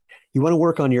you want to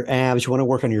work on your abs, you want to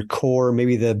work on your core,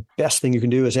 maybe the best thing you can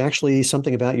do is actually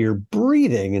something about your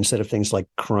breathing instead of things like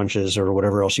crunches or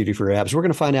whatever else you do for your abs. We're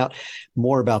going to find out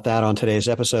more about that on today's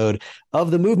episode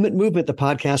of The Movement, the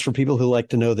podcast for people who like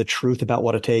to know the truth about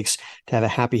what it takes to have a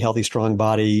happy, healthy, strong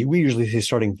body. We usually say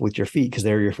starting with your feet because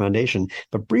they're your foundation,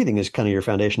 but breathing is kind of your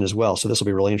foundation as well. So this will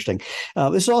be really interesting.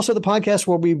 This is also the podcast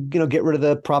where we, get rid of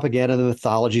the propaganda, the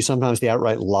mythology, sometimes the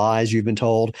outright lies you've been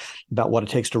told about what it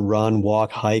takes to run,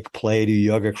 walk, hike, play, do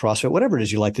yoga, CrossFit, whatever it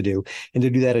is you like to do, and to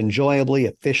do that enjoyably,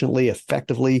 efficiently,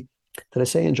 effectively. Did I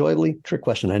say enjoyably? Trick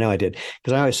question. I know I did,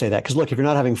 because I always say that. Because look, if you're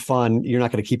not having fun, you're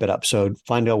not going to keep it up. So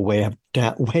find a way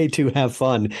to have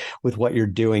fun with what you're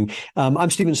doing. I'm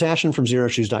Stephen Sashen from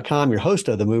ZeroShoes.com, your host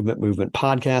of the Movement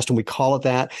podcast. And we call it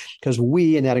that because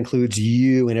and that includes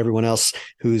you and everyone else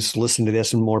who's listening to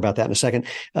this, and more about that in a second.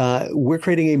 We're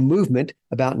creating a movement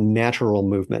about natural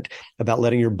movement, about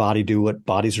letting your body do what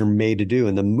bodies are made to do.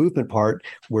 And the movement part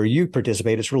where you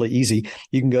participate, it's really easy.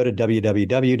 You can go to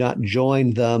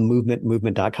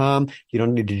www.jointhemovement.com. You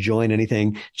don't need to join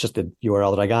anything. It's just the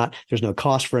URL that I got. There's no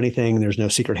cost for anything. There's no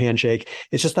secret handshake.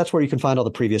 It's just that's where you can find all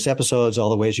the previous episodes, all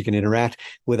the ways you can interact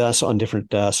with us on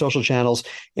different social channels,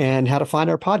 and how to find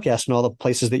our podcast and all the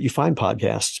places that you find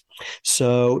podcasts.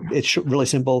 So it's really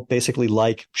simple. Basically,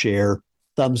 like, share,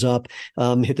 thumbs up,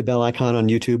 hit the bell icon on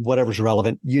YouTube, whatever's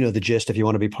relevant. You know the gist. If you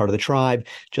want to be part of the tribe,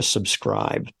 just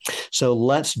subscribe. So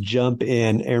let's jump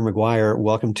in. Erin McGuire,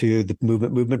 welcome to the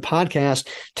Movement podcast.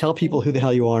 Tell people who the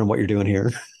hell you are and what you're doing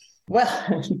here. Well,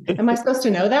 am I supposed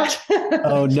to know that?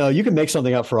 Oh, no, you can make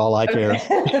something up for all I care.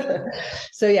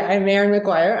 So yeah, I'm Erin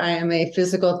McGuire. I am a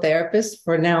physical therapist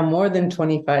for now more than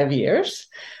 25 years.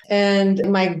 And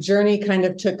my journey kind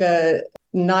of took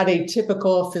not a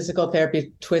typical physical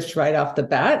therapy twist right off the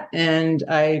bat. And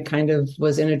I kind of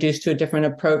was introduced to a different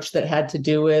approach that had to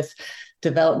do with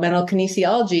developmental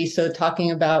kinesiology. So talking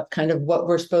about kind of what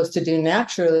we're supposed to do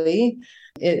naturally,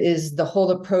 the whole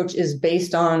approach is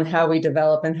based on how we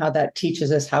develop and how that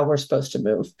teaches us how we're supposed to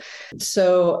move.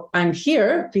 So I'm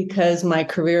here because my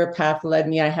career path led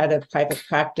me. I had a private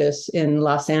practice in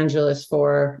Los Angeles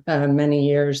for many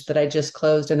years that I just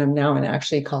closed, and I'm now in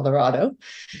actually Colorado.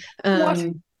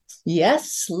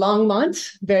 Yes,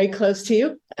 Longmont, very close to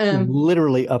you.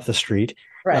 Literally up the street.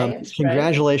 Right.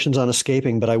 Congratulations on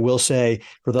escaping. But I will say,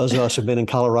 for those of us who've been in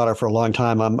Colorado for a long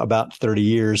time, I'm about 30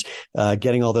 years,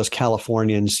 getting all those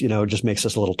Californians, just makes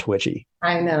us a little twitchy.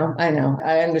 I know.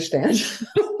 I understand.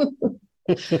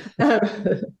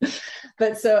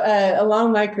 But so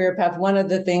along my career path, one of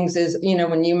the things is,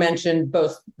 when you mentioned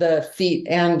both the feet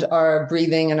and our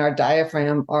breathing and our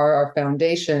diaphragm are our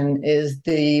foundation, is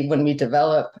when we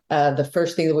develop, the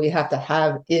first thing that we have to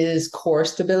have is core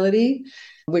stability,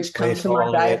 which comes from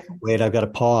our diaphragm. Wait, I've got to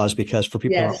pause because for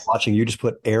people who are watching, you just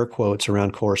put air quotes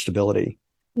around core stability.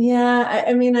 Yeah,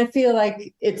 I mean, I feel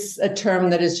like it's a term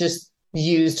that is just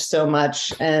used so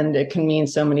much, and it can mean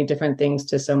so many different things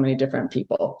to so many different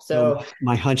people. So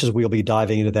my hunch is we'll be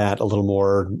diving into that with a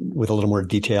little more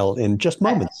detail in just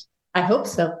moments. I hope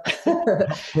so.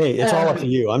 Hey, it's all up to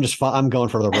you. I'm going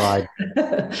for the ride.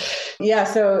 Yeah.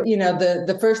 So,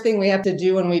 the first thing we have to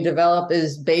do when we develop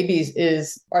as babies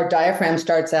is our diaphragm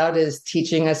starts out as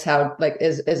teaching us how,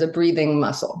 as a breathing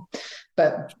muscle.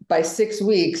 But by 6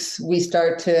 weeks, we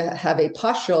start to have a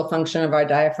postural function of our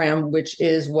diaphragm, which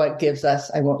is what gives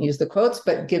us, I won't use the quotes,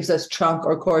 but gives us trunk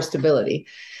or core stability.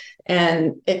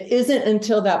 And it isn't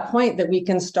until that point that we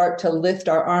can start to lift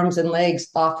our arms and legs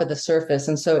off of the surface.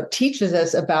 And so it teaches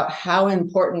us about how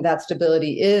important that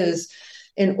stability is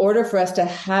in order for us to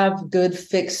have good,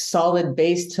 fixed, solid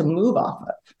base to move off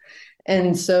of.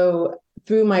 And so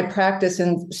through my practice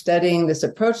and studying this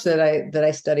approach that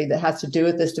I studied that has to do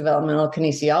with this developmental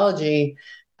kinesiology,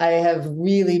 I have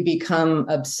really become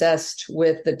obsessed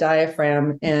with the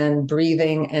diaphragm and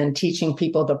breathing and teaching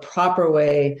people the proper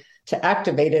way to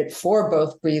activate it for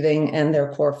both breathing and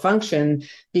their core function,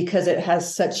 because it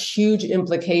has such huge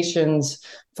implications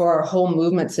for our whole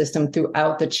movement system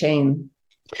throughout the chain.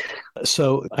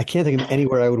 So I can't think of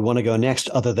anywhere I would want to go next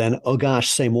other than, oh gosh,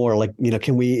 say more.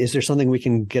 Is there something we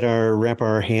can wrap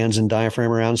our hands and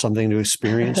diaphragm around, something to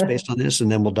experience based on this? And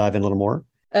then we'll dive in a little more.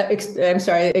 I'm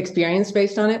sorry, experience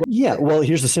based on it? Yeah. Well,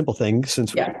 here's the simple thing.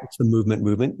 Since it's the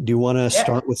movement, do you want to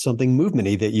start with something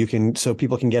movement-y that so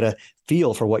people can get a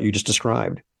feel for what you just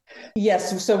described?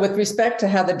 Yes. So with respect to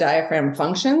how the diaphragm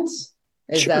functions,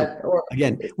 is sure. that, or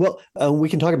again, we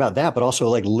can talk about that, but also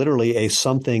literally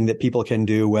something that people can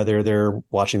do, whether they're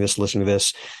watching this, listening to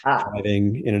this,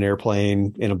 driving in an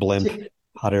airplane, in a blimp,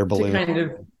 hot air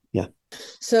balloon. Yeah.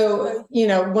 So,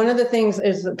 one of the things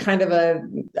is kind of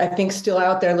I think still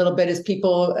out there a little bit is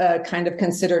people kind of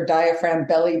consider diaphragm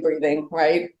belly breathing,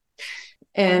 right?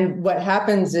 And what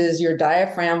happens is your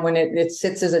diaphragm, when it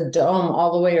sits as a dome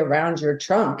all the way around your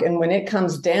trunk, and when it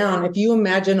comes down, if you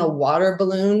imagine a water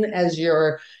balloon as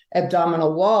your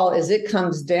abdominal wall, as it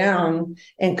comes down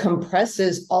and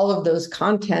compresses all of those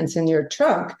contents in your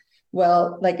trunk,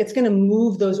 well, like it's going to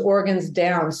move those organs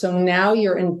down. So now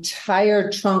your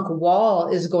entire trunk wall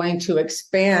is going to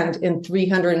expand in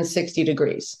 360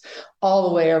 degrees all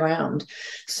the way around.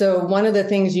 So one of the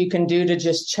things you can do to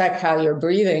just check how you're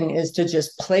breathing is to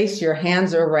just place your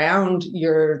hands around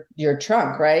your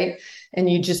trunk, right? And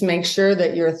you just make sure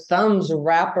that your thumbs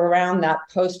wrap around that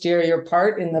posterior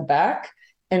part in the back.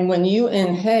 And when you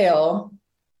inhale,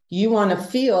 you want to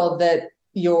feel that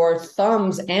your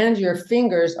thumbs and your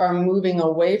fingers are moving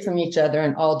away from each other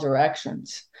in all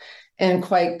directions. And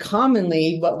quite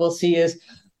commonly, what we'll see is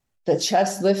the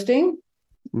chest lifting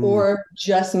or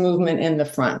just movement in the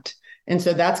front. And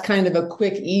so that's kind of a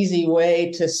quick, easy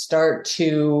way to start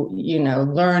to,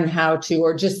 learn how to,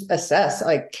 or just assess,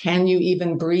 like, can you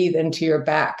even breathe into your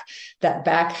back? That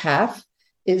back half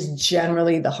is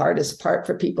generally the hardest part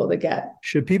for people to get.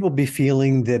 Should people be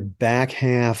feeling the back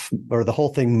half or the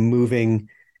whole thing moving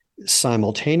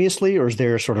simultaneously, or is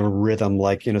there sort of a rhythm,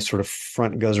 like, sort of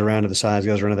front goes around to the sides,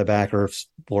 goes around to the back,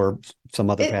 or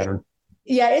some other pattern?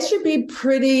 Yeah, it should be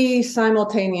pretty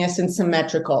simultaneous and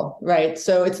symmetrical, right?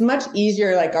 So it's much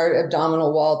easier. Like our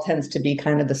abdominal wall tends to be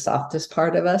kind of the softest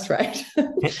part of us, right?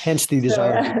 Hence the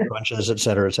desire to crunches, et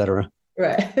cetera, et cetera.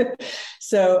 Right.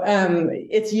 So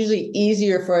it's usually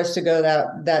easier for us to go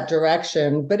that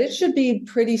direction, but it should be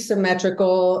pretty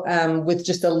symmetrical with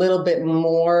just a little bit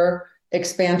more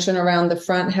expansion around the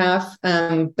front half.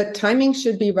 But timing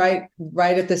should be right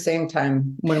at the same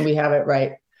time when we have it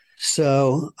right.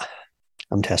 So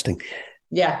I'm testing.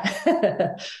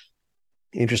 Yeah.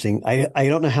 Interesting. I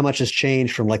don't know how much has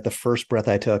changed from like the first breath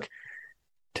I took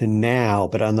to now,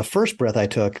 but on the first breath I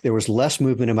took, there was less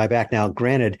movement in my back. Now,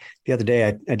 granted, the other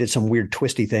day I did some weird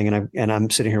twisty thing, and I'm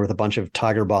sitting here with a bunch of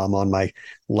Tiger Balm on my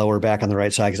lower back on the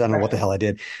right side because I don't know what the hell I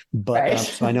did, but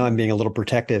so I know I'm being a little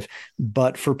protective.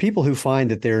 But for people who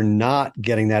find that they're not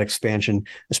getting that expansion,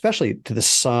 especially to the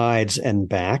sides and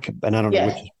back, and I don't know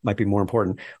which might be more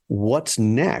important, what's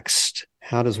next?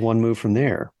 How does one move from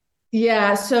there?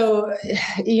 Yeah. So,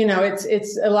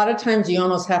 it's a lot of times you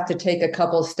almost have to take a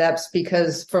couple steps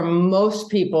because for most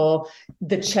people,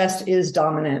 the chest is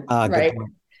dominant, right?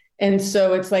 And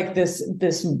so it's like this,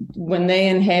 when they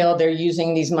inhale, they're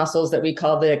using these muscles that we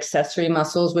call the accessory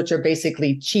muscles, which are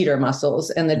basically cheater muscles,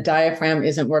 and the diaphragm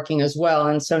isn't working as well.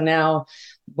 And so now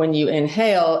when you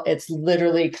inhale, it's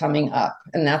literally coming up.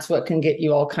 And that's what can get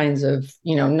you all kinds of,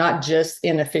 not just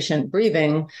inefficient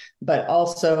breathing, but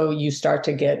also you start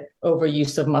to get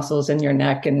overuse of muscles in your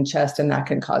neck and chest, and that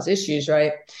can cause issues,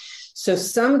 right? So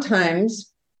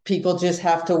sometimes people just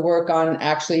have to work on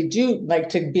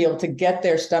to be able to get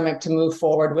their stomach to move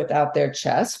forward without their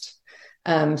chest.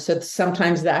 So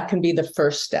sometimes that can be the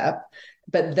first step.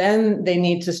 But then they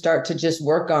need to start to just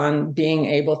work on being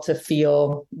able to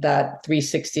feel that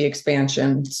 360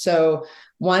 expansion. So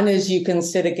one is you can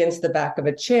sit against the back of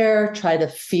a chair, try to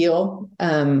feel,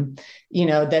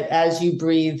 that as you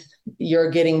breathe, you're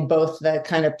getting both the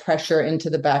kind of pressure into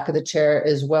the back of the chair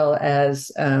as well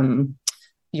as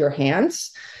your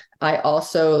hands. I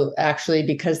also actually,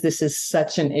 because this is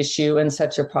such an issue and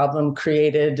such a problem,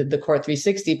 created the Core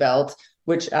 360 belt,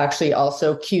 which actually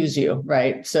also cues you,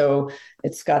 right? So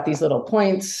it's got these little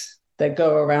points that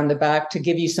go around the back to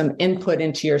give you some input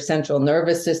into your central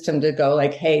nervous system to go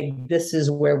like, hey, this is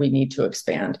where we need to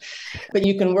expand. But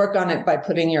you can work on it by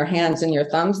putting your hands and your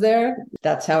thumbs there.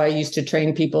 That's how I used to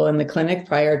train people in the clinic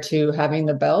prior to having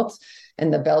the belt.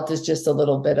 And the belt is just a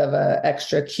little bit of a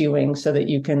extra cueing so that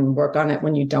you can work on it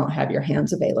when you don't have your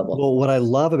hands available. Well, what I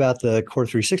love about the Core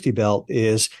 360 belt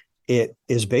is it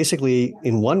is basically,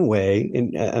 in one way,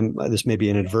 this may be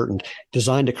inadvertent,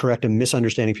 designed to correct a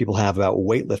misunderstanding people have about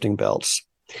weightlifting belts.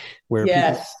 Where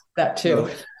that too.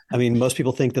 I mean, most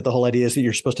people think that the whole idea is that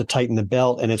you're supposed to tighten the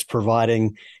belt, and it's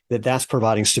providing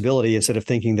stability, instead of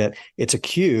thinking that it's a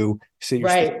cue, so you're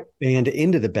supposed to band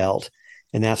into the belt,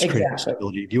 and that's creating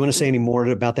stability. Do you want to say any more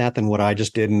about that than what I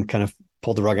just did and kind of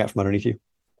pulled the rug out from underneath you?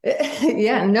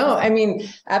 Yeah, no, I mean,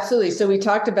 absolutely. So we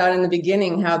talked about in the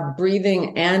beginning how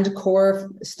breathing and core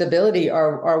stability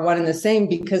are one and the same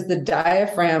because the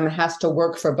diaphragm has to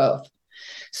work for both.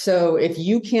 So if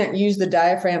you can't use the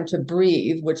diaphragm to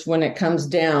breathe, which when it comes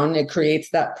down, it creates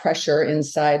that pressure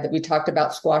inside that we talked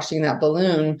about squashing that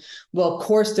balloon. Well,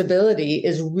 core stability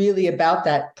is really about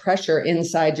that pressure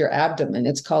inside your abdomen.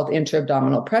 It's called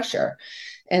intra-abdominal pressure.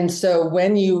 And so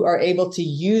when you are able to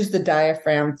use the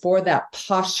diaphragm for that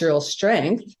postural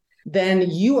strength, then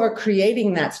you are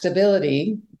creating that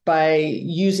stability by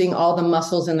using all the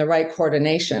muscles in the right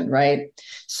coordination, right?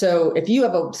 So if you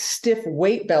have a stiff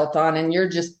weight belt on and you're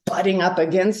just butting up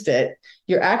against it,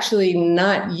 you're actually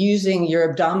not using your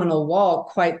abdominal wall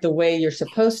quite the way you're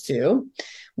supposed to.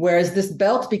 Whereas this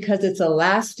belt, because it's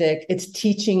elastic, it's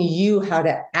teaching you how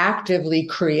to actively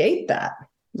create that.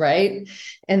 Right.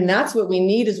 And that's what we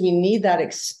need is we need that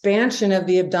expansion of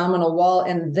the abdominal wall,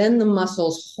 and then the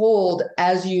muscles hold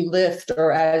as you lift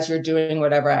or as you're doing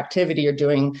whatever activity you're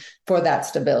doing for that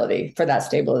stability, for that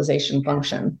stabilization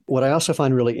function. What I also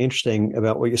find really interesting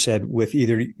about what you said with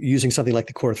either using something like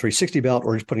the Core 360 belt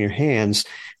or just putting your hands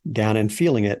down and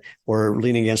feeling it, or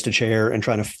leaning against a chair and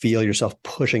trying to feel yourself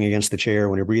pushing against the chair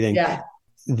when you're breathing. Yeah.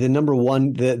 The number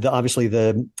one, obviously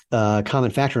the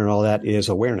common factor in all that is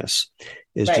awareness.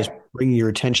 Is right. Just bringing your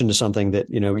attention to something that,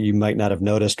 you might not have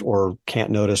noticed or can't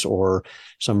notice, or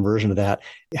some version of that.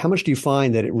 How much do you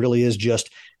find that it really is just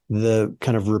the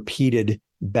kind of repeated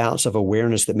bouts of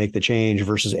awareness that make the change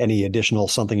versus any additional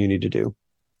something you need to do?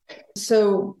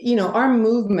 So, our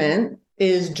movement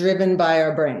is driven by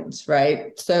our brains,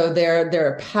 right? So there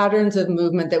are patterns of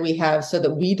movement that we have so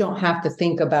that we don't have to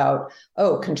think about,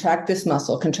 contract this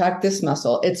muscle, contract this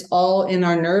muscle. It's all in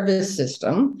our nervous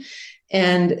system.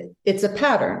 And it's a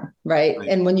pattern, right?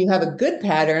 And when you have a good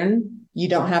pattern, you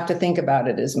don't have to think about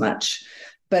it as much.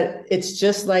 But it's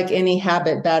just like any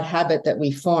bad habit that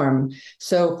we form.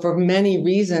 So for many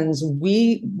reasons,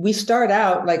 we start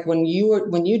out like when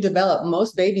you develop,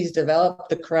 most babies develop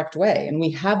the correct way, and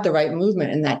we have the right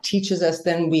movement, and that teaches us.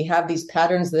 Then we have these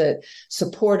patterns that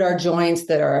support our joints,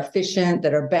 that are efficient,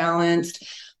 that are balanced.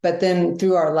 But then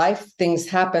through our life, things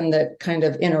happen that kind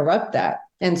of interrupt that.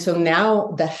 And so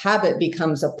now the habit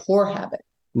becomes a poor habit,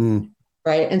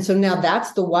 right? And so now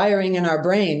that's the wiring in our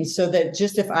brain, so that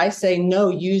just if I say, no,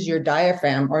 use your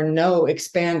diaphragm, or no,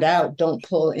 expand out, don't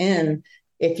pull in,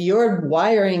 if your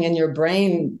wiring in your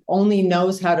brain only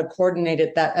knows how to coordinate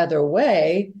it that other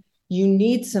way, you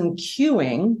need some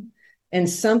cueing and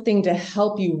something to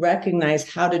help you recognize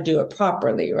how to do it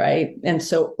properly, right? And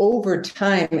so over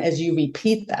time, as you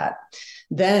repeat that,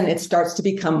 then it starts to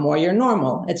become more your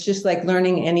normal. It's just like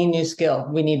learning any new skill.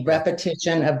 We need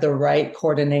repetition of the right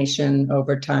coordination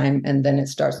over time, and then it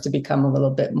starts to become a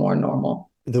little bit more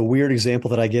normal. The weird example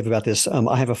that I give about this,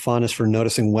 I have a fondness for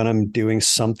noticing when I'm doing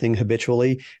something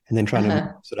habitually and then trying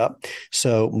to mix it up.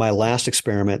 So my last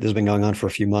experiment, this has been going on for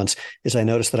a few months, is I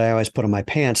noticed that I always put on my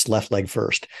pants left leg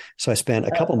first. So I spent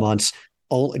a couple months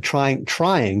trying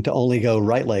to only go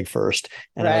right leg first,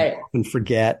 and I often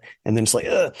forget, and then it's like,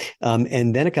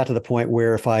 and then it got to the point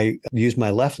where if I used my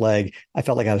left leg, I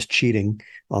felt like I was cheating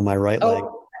on my right leg,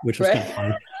 which was kind of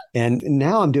funny. And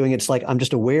now I'm doing it. It's like I'm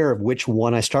just aware of which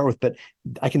one I start with, but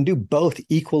I can do both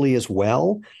equally as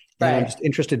well. And I'm just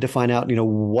interested to find out,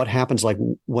 what happens like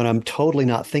when I'm totally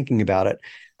not thinking about it.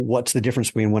 What's the difference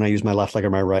between when I use my left leg or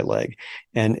my right leg?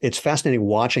 And it's fascinating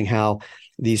watching how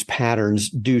these patterns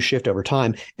do shift over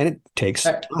time, and it takes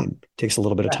time. It takes a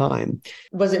little bit of time.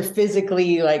 Was it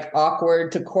physically like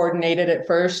awkward to coordinate it at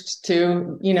first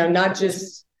too? Not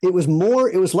just... It was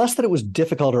less that it was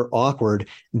difficult or awkward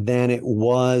than it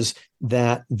was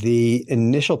that the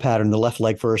initial pattern, the left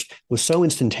leg first, was so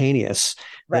instantaneous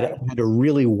that I had to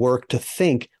really work to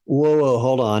think, whoa,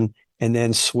 hold on, and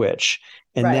then switch.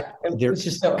 And then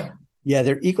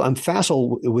they're equal. I'm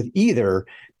facile with either,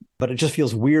 but it just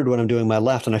feels weird when I'm doing my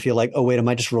left. And I feel like, oh, wait, am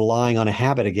I just relying on a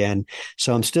habit again?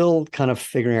 So I'm still kind of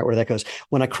figuring out where that goes.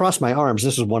 When I cross my arms,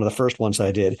 this is one of the first ones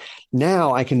I did.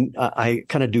 Now I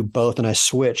kind of do both, and I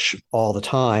switch all the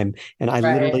time. And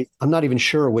I'm not even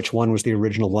sure which one was the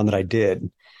original one that I did.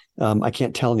 I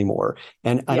can't tell anymore.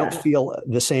 And I don't feel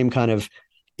the same kind of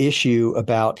issue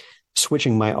about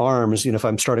switching my arms, if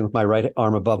I'm starting with my right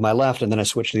arm above my left and then I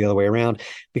switch the other way around,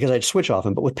 because I'd switch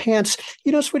often. But with pants,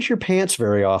 you don't switch your pants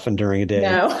very often during a day.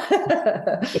 No.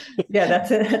 Yeah,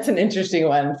 that's an interesting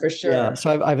one for sure. Yeah,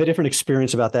 so I have a different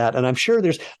experience about that. And I'm sure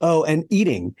and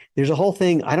eating. There's a whole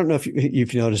thing. I don't know if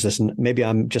you've noticed this, and maybe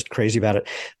I'm just crazy about it,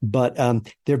 but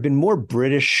there have been more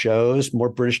British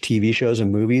TV shows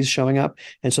and movies showing up.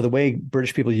 And so the way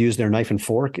British people use their knife and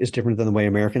fork is different than the way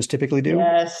Americans typically do.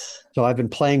 Yes. So I've been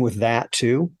playing with that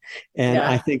too. And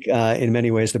I think in many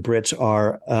ways the Brits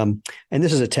are, and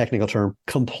this is a technical term,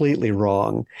 completely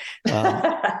wrong.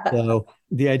 So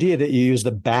the idea that you use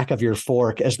the back of your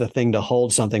fork as the thing to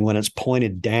hold something when it's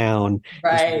pointed down,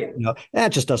 Right.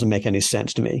 that just doesn't make any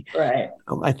sense to me. Right.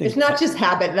 I It's think not just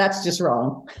habit. That's just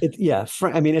wrong.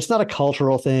 I mean, it's not a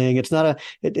cultural thing. It's not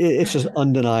it's just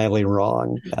undeniably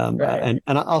wrong. Right.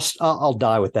 And I'll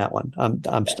die with that one.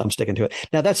 I'm sticking to it.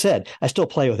 Now, that said, I still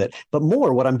play with it, but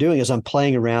more what I'm doing is I'm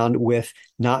playing around with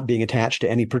not being attached to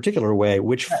any particular way,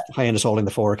 which hand is holding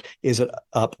the fork. Is it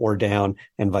up or down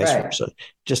and vice Right. versa?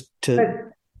 Just to But,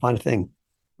 find a thing.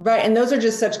 right. And those are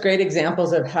just such great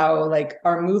examples of how like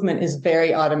our movement is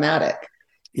very automatic.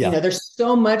 Yeah. There's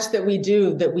so much that we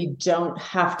do that we don't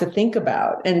have to think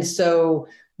about. And so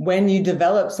when you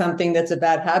develop something that's a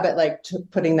bad habit, like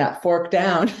putting that fork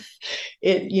down,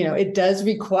 it does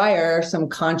require some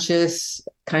conscious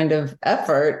kind of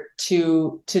effort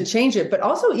to change it, but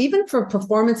also even for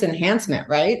performance enhancement,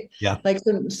 right? Yeah. Like,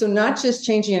 so not just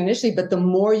changing initially, but the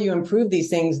more you improve these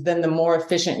things, then the more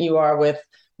efficient you are with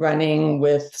running,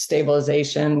 with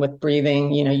stabilization, with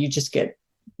breathing, you just get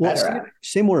Well, better at it.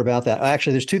 say more about that.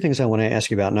 Actually, there's two things I want to ask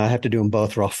you about, and I have to do them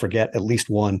both, or I'll forget at least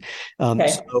one. Okay.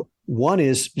 So one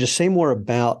is just say more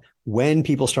about when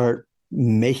people start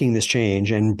making this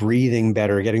change and breathing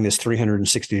better, getting this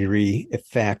 360-degree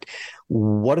effect.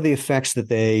 What are the effects that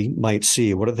they might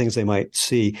see? What are the things they might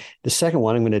see? The second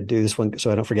one, I'm going to do this one so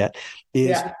I don't forget,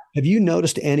 is have you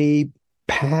noticed any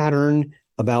pattern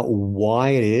about why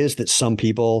it is that some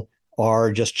people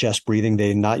are just chest breathing,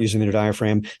 they're not using their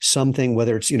diaphragm, something,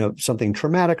 whether it's, something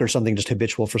traumatic or something just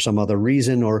habitual for some other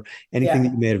reason, or anything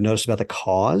that you may have noticed about the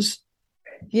cause?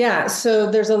 Yeah. So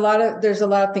there's a lot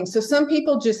of things. So some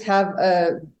people just have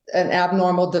an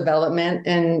abnormal development,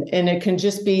 and it can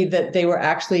just be that they were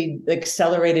actually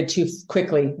accelerated too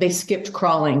quickly. They skipped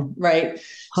crawling, right?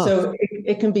 Huh. So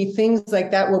it can be things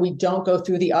like that where we don't go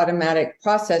through the automatic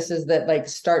processes that like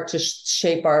start to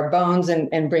shape our bones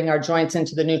and bring our joints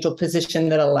into the neutral position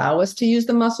that allow us to use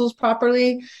the muscles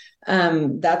properly.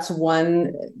 That's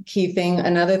one key thing.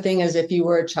 Another thing is if you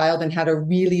were a child and had a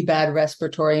really bad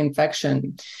respiratory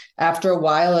infection, after a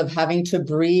while of having to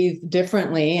breathe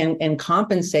differently and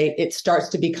compensate, it starts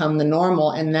to become the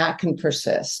normal, and that can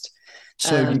persist.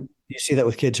 So you see that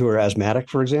with kids who are asthmatic,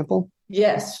 for example?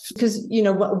 Yes, because,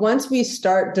 once we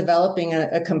start developing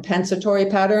a compensatory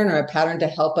pattern or a pattern to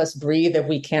help us breathe, if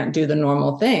we can't do the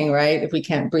normal thing, right? If we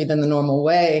can't breathe in the normal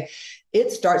way, it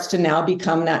starts to now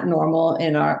become that normal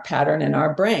in our pattern in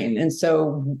our brain. And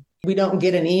so we don't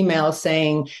get an email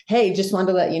saying, hey, just wanted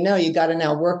to let you know, you got to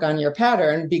now work on your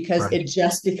pattern, because it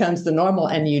just becomes the normal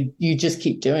and you just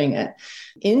keep doing it.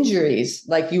 Injuries,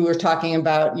 like you were talking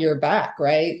about your back,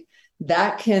 right?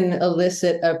 That can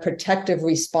elicit a protective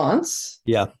response.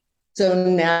 Yeah. So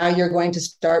now you're going to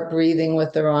start breathing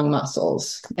with the wrong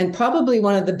muscles. And probably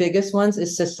one of the biggest ones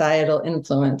is societal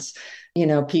influence.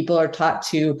 People are taught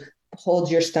to hold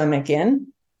your stomach in,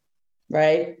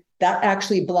 right? That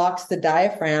actually blocks the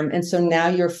diaphragm. And so now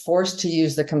you're forced to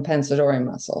use the compensatory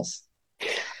muscles.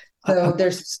 So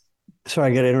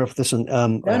sorry, I got to interrupt this one.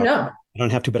 No. I don't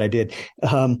have to, but I did.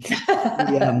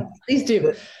 Please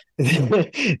do.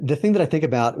 The thing that I think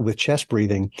about with chest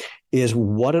breathing is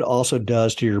what it also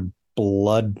does to your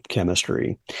blood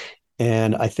chemistry.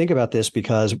 And I think about this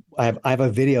because I have a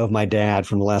video of my dad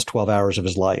from the last 12 hours of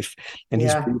his life, and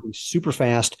he's breathing super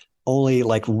fast, only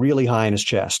like really high in his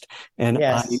chest. And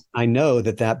I know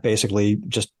that basically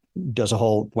just does a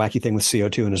whole wacky thing with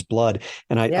CO2 in his blood.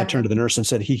 And I turned to the nurse and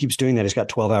said, he keeps doing that. He's got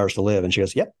 12 hours to live. And she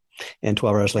goes, yep. And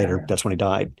 12 hours later, that's when he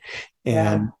died.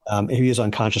 And he was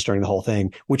unconscious during the whole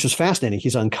thing, which was fascinating.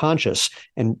 He's unconscious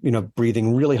and,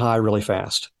 breathing really high, really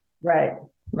fast. Right.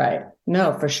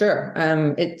 No, for sure.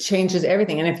 It changes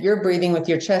everything. And if you're breathing with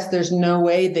your chest, there's no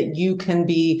way that you can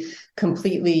be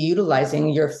completely utilizing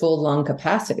your full lung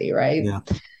capacity, right? Yeah.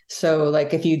 So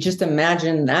like if you just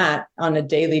imagine that on a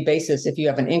daily basis, if you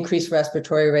have an increased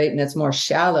respiratory rate and it's more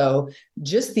shallow,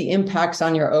 just the impacts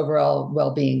on your overall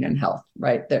well-being and health,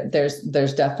 right?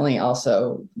 There's definitely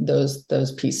also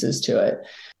those pieces to it.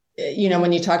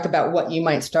 When you talked about what you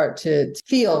might start to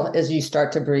feel as you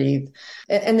start to breathe,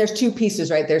 and there's two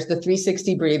pieces, right? There's the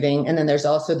 360 breathing, and then there's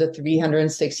also the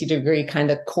 360-degree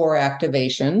kind of core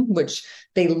activation, which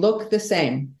they look the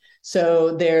same.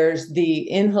 So there's the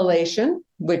inhalation,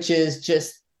 which is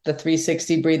just the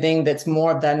 360 breathing that's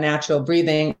more of that natural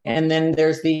breathing. And then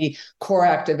there's the core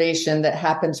activation that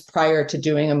happens prior to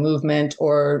doing a movement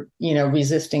or,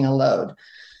 resisting a load.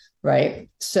 Right.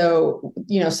 So,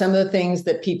 some of the things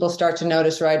that people start to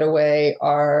notice right away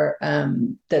are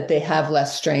that they have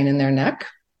less strain in their neck.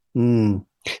 So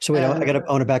wait, I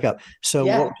want to back up. So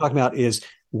what we're talking about is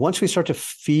once we start to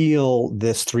feel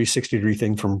this 360-degree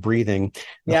thing from breathing,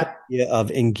 the whole idea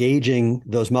of engaging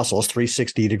those muscles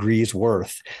 360 degrees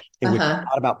worth, which is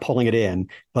not about pulling it in.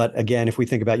 But again, if we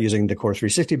think about using the Core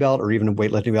 360 belt or even a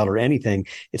weightlifting belt or anything,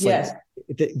 it's like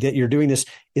that you're doing this.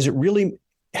 Is it really,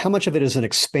 how much of it is an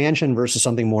expansion versus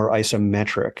something more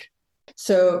isometric?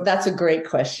 So that's a great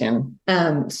question.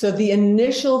 So the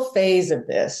initial phase of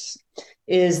this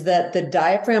is that the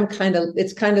diaphragm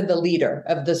it's kind of the leader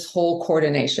of this whole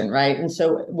coordination, right? And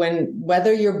so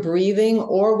whether you're breathing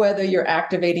or whether you're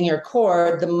activating your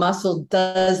core, the muscle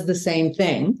does the same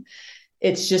thing.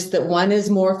 It's just that one is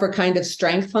more for kind of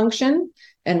strength function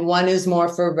and one is more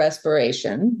for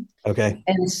respiration. Okay.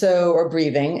 Or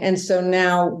breathing. And so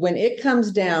now when it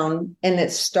comes down and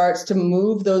it starts to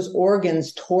move those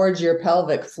organs towards your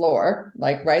pelvic floor,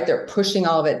 like, right, they're pushing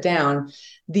all of it down.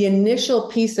 The initial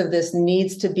piece of this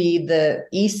needs to be the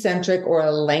eccentric or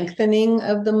a lengthening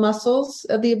of the muscles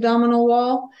of the abdominal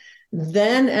wall.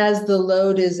 Then as the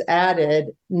load is added,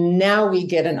 now we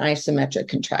get an isometric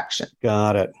contraction.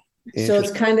 Got it. So it's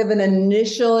kind of an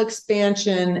initial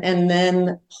expansion and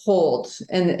then holds.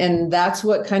 And that's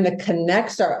what kind of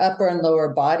connects our upper and lower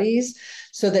bodies.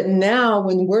 So that now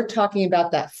when we're talking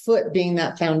about that foot being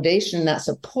that foundation, that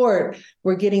support,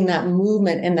 we're getting that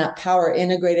movement and that power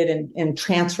integrated and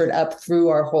transferred up through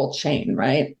our whole chain,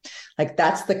 right? Like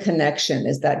that's the connection,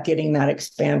 is that getting that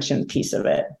expansion piece of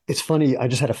it. It's funny. I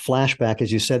just had a flashback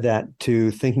as you said that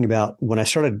to thinking about when I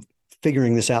started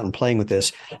figuring this out and playing with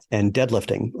this and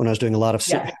deadlifting, when I was doing a lot of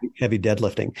heavy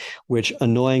deadlifting, which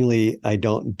annoyingly I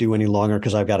don't do any longer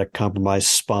because I've got a compromised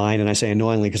spine. And I say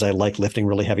annoyingly because I like lifting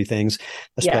really heavy things,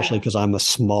 especially because I'm a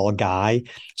small guy.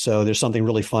 So there's something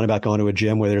really fun about going to a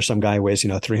gym where there's some guy who weighs,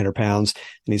 300 pounds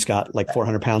and he's got like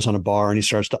 400 pounds on a bar and he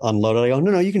starts to unload it. I go,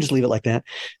 no, you can just leave it like that.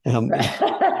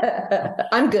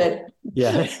 I'm good.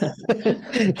 Yeah,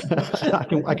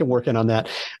 I can work in on that.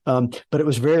 But it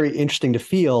was very interesting to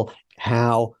feel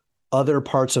how other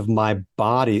parts of my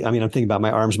body, I mean, I'm thinking about my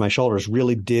arms, my shoulders,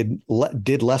 really did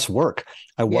less work.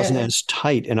 I wasn't as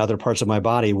tight in other parts of my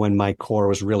body when my core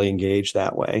was really engaged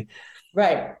that way.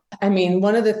 Right. I mean,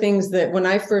 one of the things that when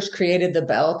I first created the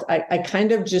belt, I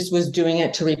kind of just was doing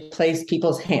it to replace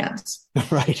people's hands.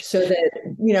 Right. So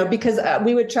that, because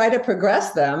we would try to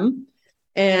progress them.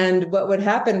 And what would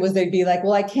happen was they'd be like,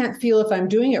 well, I can't feel if I'm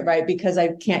doing it right because I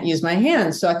can't use my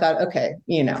hands. So I thought, okay,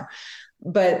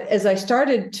 but as I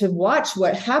started to watch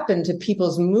what happened to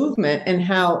people's movement and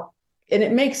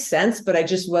it makes sense, but I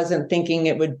just wasn't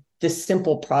thinking this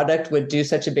simple product would do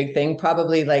such a big thing,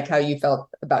 probably like how you felt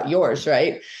about yours,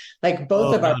 right? Like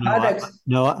both of our products.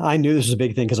 I knew this was a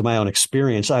big thing because of my own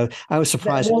experience. I was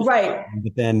surprised. Well, right.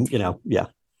 But then,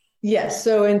 Yes.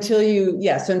 So until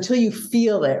you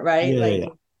feel it, right?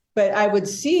 But I would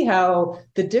see how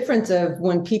the difference of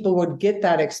when people would get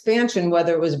that expansion,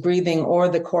 whether it was breathing or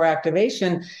the core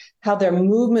activation, how their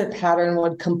movement pattern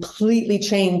would completely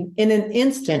change in an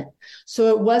instant. So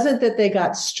it wasn't that they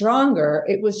got stronger.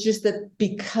 It was just that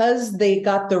because they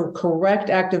got the correct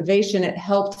activation, it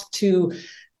helped to,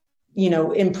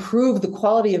 improve the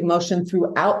quality of motion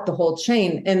throughout the whole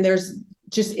chain. And there's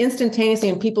just instantaneously,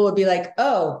 and people would be like,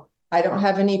 oh, I don't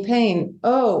have any pain.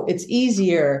 Oh, it's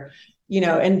easier.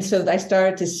 And so I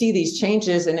started to see these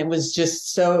changes and it was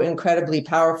just so incredibly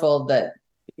powerful that,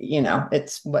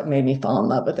 it's what made me fall in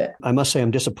love with it. I must say,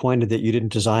 I'm disappointed that you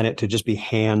didn't design it to just be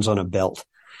hands on a belt.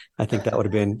 I think that would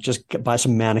have been just buy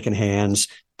some mannequin hands,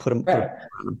 put them.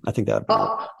 I think that would be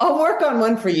I'll work on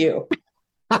one for you.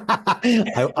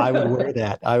 I would wear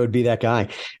that. I would be that guy.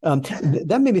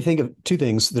 That made me think of two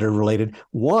things that are related.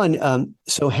 One,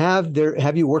 so have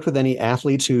you worked with any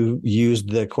athletes who used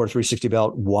the Core 360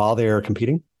 belt while they're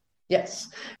competing? Yes.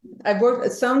 I've worked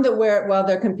with some that wear it while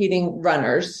they're competing,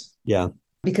 runners. Yeah.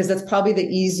 Because that's probably the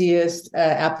easiest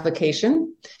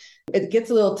application. It gets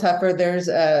a little tougher. There's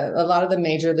a lot of the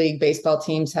Major League Baseball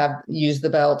teams have used the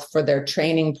belt for their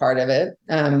training part of it,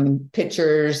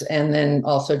 pitchers, and then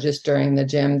also just during the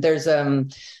gym. There's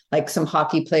like some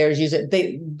hockey players use it.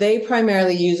 They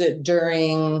primarily use it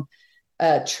during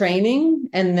training.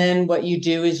 And then what you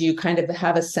do is you kind of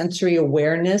have a sensory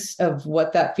awareness of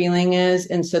what that feeling is.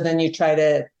 And so then you try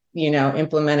to,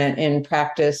 implement it in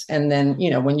practice. And then,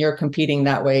 when you're competing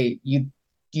that way, you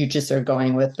just are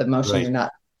going with the motion. Right.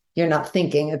 You're not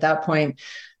thinking at that point,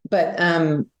 but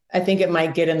I think it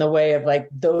might get in the way of like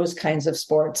those kinds of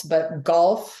sports. But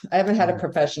golf, I haven't had a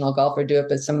professional golfer do it,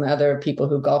 but some other people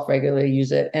who golf regularly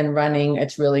use it. And running,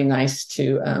 it's really nice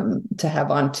to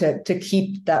have on to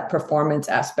keep that performance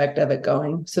aspect of it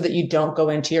going, so that you don't go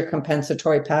into your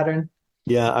compensatory pattern.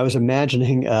 Yeah, I was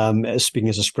imagining, speaking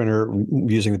as a sprinter,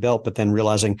 using the belt, but then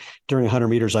realizing during 100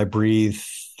 meters, I breathe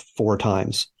 4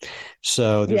 times.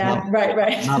 So there's Yeah,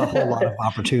 right, not a whole lot right. of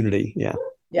opportunity. Yeah.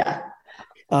 Yeah.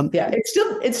 Um, Yeah.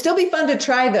 It'd still be fun to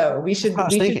try though. that's what I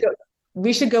was thinking.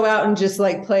 We should go out and just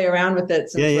like play around with it Yeah,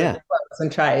 since we're yeah. close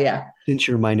and try it. Yeah. Since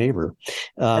you're my neighbor,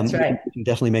 That's right. we can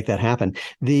definitely make that happen.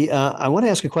 I want to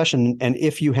ask a question, and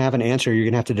if you have an answer, you're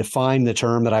going to have to define the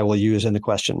term that I will use in the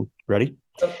question. Ready?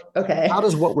 How Okay.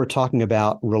 does what we're talking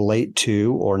about relate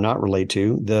to or not relate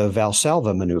to the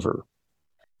Valsalva maneuver?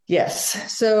 Yes.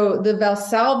 So the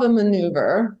Valsalva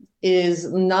maneuver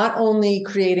is not only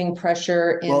creating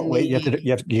pressure Well, in wait, the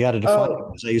you got to define it oh,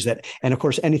 because I use that, and of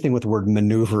course, anything with the word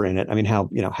maneuver in it. I mean, how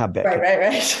big?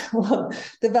 right. Well,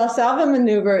 the Valsalva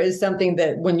maneuver is something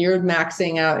that when you're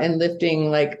maxing out and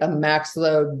lifting like a max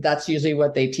load, that's usually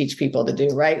what they teach people to do,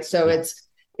 right? So Yeah.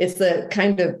 it's the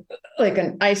kind of like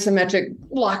an isometric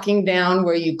locking down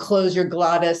where you close your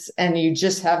glottis and you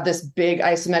just have this big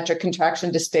isometric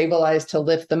contraction to stabilize to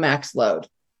lift the max load.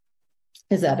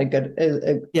 Is that a good?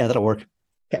 Yeah, that'll work.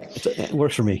 Okay. It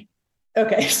works for me.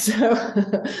 Okay, so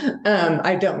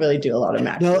I don't really do a lot of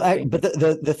max No, lifting. but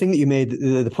the thing that you made,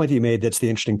 the point that you made, that's the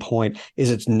interesting point,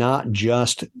 is it's not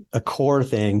just a core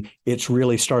thing. It's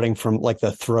really starting from like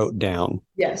the throat down.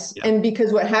 Yes, Yeah. and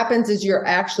because what happens is you're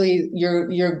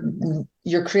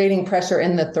creating pressure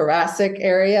in the thoracic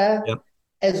area Yep.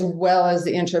 as well as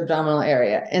the intra-abdominal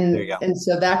area, There you go. and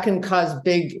so that can cause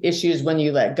big issues when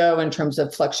you let go in terms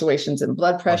of fluctuations in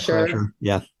blood Blood pressure. pressure.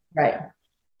 Yeah. Right.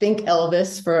 Think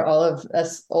Elvis for all of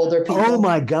us older people. Oh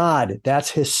my God, that's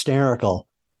hysterical.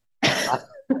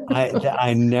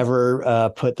 I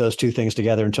never put those two things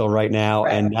together until right now,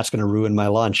 Right. and that's going to ruin my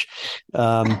lunch.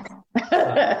 Sorry about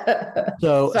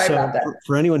that.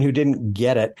 For anyone who didn't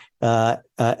get it,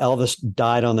 Elvis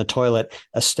died on the toilet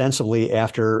ostensibly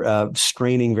after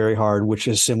straining very hard, which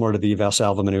is similar to the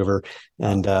Valsalva maneuver,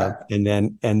 and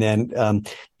then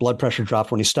blood pressure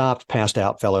dropped when he stopped, passed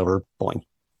out, fell over, boing.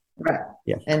 Right.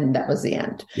 Yeah. And that was the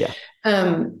end. Yeah.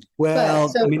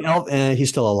 Well, I mean, he's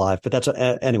still alive, but that's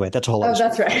anyway. That's a whole other.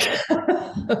 That's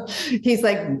right. He's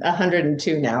like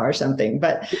 102 now or something.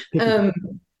 But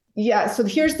yeah. So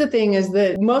here's the thing: is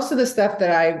that most of the stuff that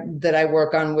I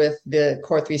work on with the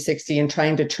Core 360 and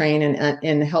trying to train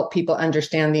and help people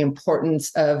understand the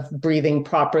importance of breathing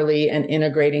properly and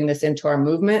integrating this into our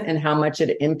movement and how much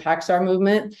it impacts our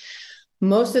movement.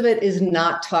 Most of it is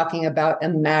not talking about a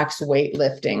max weight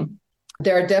lifting.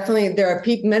 There are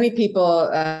many people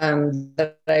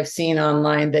that I've seen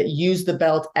online that use the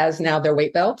belt as now their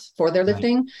weight belt for their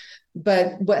lifting. Right.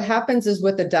 But what happens is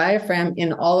with the diaphragm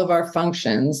in all of our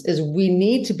functions is we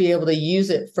need to be able to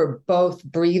use it for both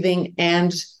breathing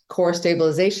and core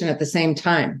stabilization at the same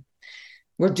time.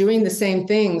 We're doing the same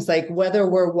things, like whether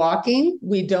we're walking,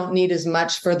 we don't need as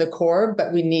much for the core,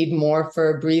 but we need more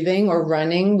for breathing, or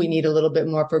running, we need a little bit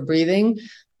more for breathing.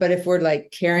 But if we're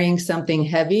like carrying something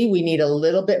heavy, we need a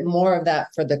little bit more of that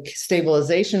for the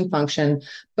stabilization function.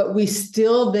 But we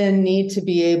still then need to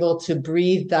be able to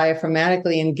breathe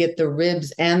diaphragmatically and get the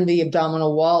ribs and the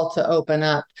abdominal wall to open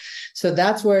up. So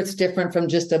that's where it's different from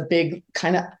just a big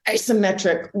kind of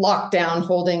isometric lockdown,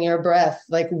 holding your breath.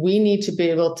 Like we need to be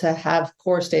able to have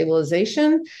core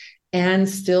stabilization and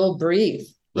still breathe,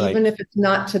 right, even if it's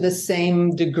not to the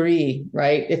same degree,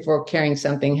 right? If we're carrying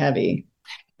something heavy.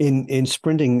 In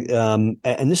sprinting, and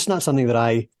this is not something that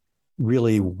I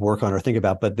really work on or think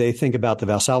about, but they think about the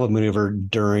Valsalva maneuver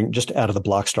during just out of the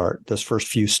block start, those first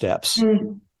few steps.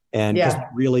 Mm-hmm. And because it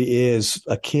really is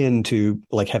akin to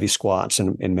like heavy squats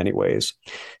in many ways.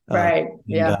 Right.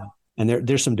 And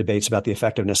there's some debates about the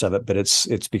effectiveness of it, but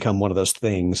it's become one of those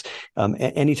things.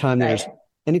 Anytime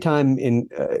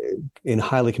in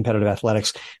highly competitive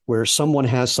athletics where someone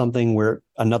has something where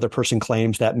another person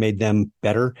claims that made them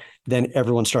better, then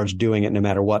everyone starts doing it no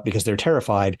matter what, because they're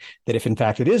terrified that if in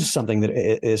fact it is something that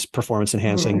is performance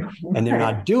enhancing and they're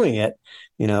not doing it,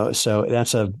 so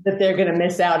that they're going to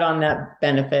miss out on that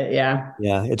benefit. Yeah.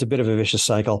 Yeah. It's a bit of a vicious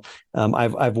cycle.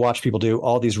 I've watched people do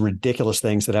all these ridiculous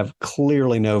things that have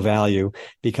clearly no value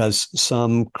because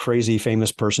some crazy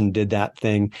famous person did that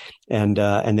thing and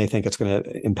they think it's going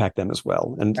to impact them as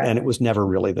well. And it was never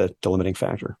really the limiting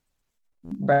factor.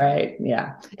 Right.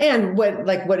 Yeah. And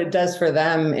what it does for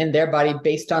them in their body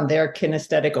based on their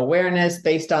kinesthetic awareness,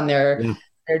 based on their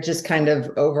just kind of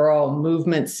overall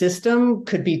movement system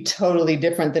could be totally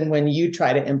different than when you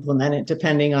try to implement it,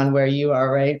 depending on where you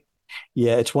are. Right.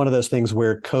 Yeah. It's one of those things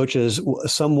where a coach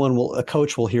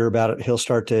will hear about it. He'll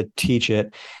start to teach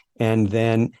it. And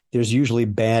then there's usually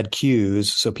bad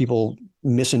cues. So people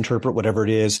misinterpret whatever it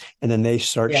is. And then they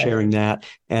start sharing that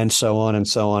and so on and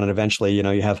so on. And eventually,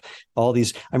 you have all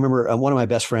these. I remember one of my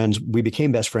best friends, we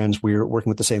became best friends. We were working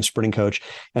with the same sprinting coach.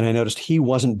 And I noticed he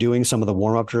wasn't doing some of the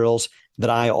warm-up drills that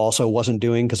I also wasn't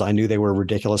doing because I knew they were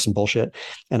ridiculous and bullshit.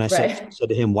 And I said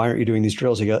to him, why aren't you doing these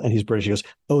drills? And he's British. He goes,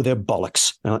 oh, they're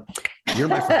bollocks. And I'm like, you're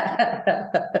my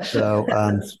friend. So,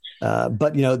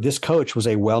 but this coach was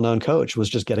a well-known coach, was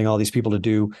just getting all these people to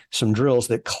do some drills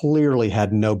that clearly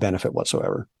had no benefit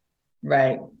whatsoever.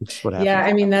 Right. That's what happened. Yeah.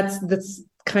 I mean, that's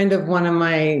kind of one of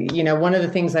my, one of the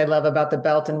things I love about the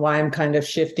belt and why I'm kind of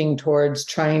shifting towards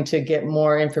trying to get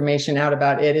more information out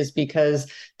about it is because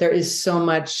there is so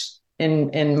much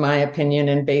in my opinion,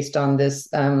 and based on this,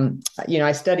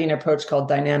 I study an approach called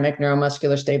dynamic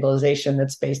neuromuscular stabilization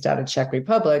that's based out of Czech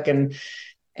Republic. And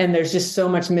there's just so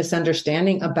much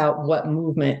misunderstanding about what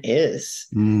movement is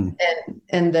and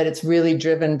that it's really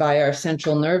driven by our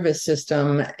central nervous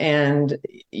system. And,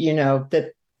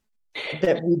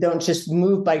 that we don't just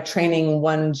move by training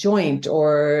one joint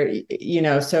or,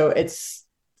 so it's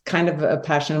kind of a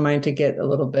passion of mine to get a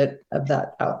little bit of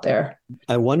that out there.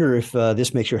 I wonder if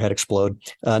this makes your head explode.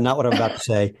 Not what I'm about to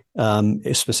say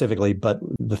specifically, but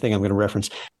the thing I'm going to reference.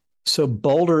 So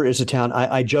Boulder is a town.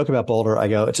 I joke about Boulder. I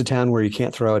go, it's a town where you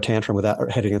can't throw a tantrum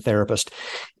without hitting a therapist.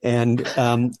 And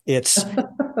it's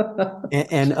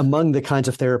and among the kinds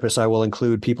of therapists, I will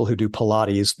include people who do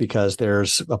Pilates because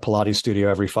there's a Pilates studio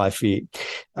every 5 feet.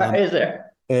 Is there?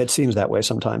 It seems that way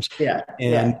sometimes. Yeah.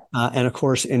 And of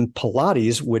course, in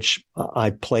Pilates, which I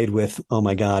played with, oh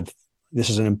my God, this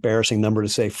is an embarrassing number to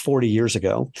say, 40 years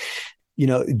ago.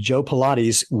 Joe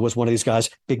Pilates was one of these guys,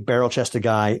 big barrel chested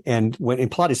guy. And when in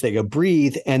Pilates, they go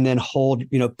breathe and then hold,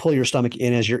 pull your stomach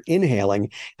in as you're inhaling.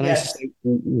 And I used to say,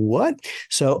 what?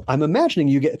 So I'm imagining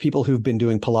you get people who've been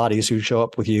doing Pilates who show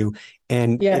up with you.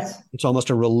 And it's almost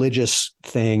a religious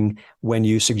thing when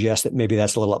you suggest that maybe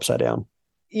that's a little upside down.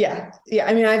 Yeah. Yeah.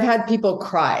 I mean, I've had people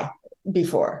cry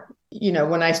before,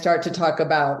 when I start to talk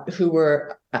about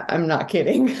I'm not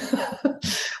kidding.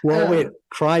 Well, wait,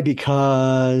 cry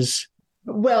because...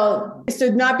 Well, so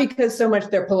not because so much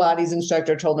their Pilates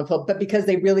instructor told them, but because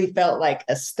they really felt like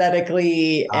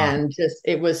aesthetically and just,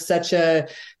 it was such a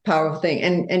powerful thing.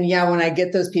 And when I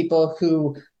get those people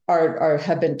who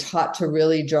have been taught to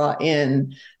really draw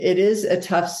in, it is a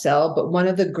tough sell. But one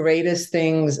of the greatest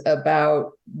things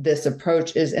about this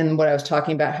approach is, and what I was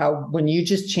talking about, how when you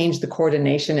just change the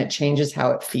coordination, it changes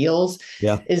how it feels.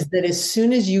 Yeah. Is that as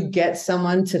soon as you get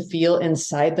someone to feel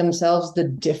inside themselves the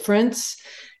difference,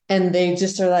 and they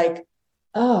just are like,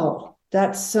 oh,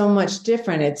 that's so much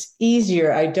different. It's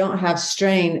easier. I don't have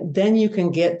strain. Then you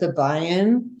can get the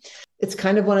buy-in. It's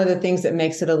kind of one of the things that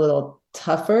makes it a little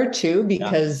tougher too,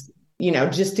 because,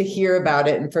 just to hear about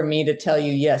it and for me to tell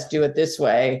you, yes, do it this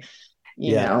way,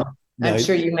 I'm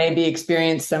sure you maybe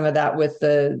experienced some of that with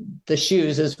the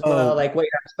shoes as well. Like, wait,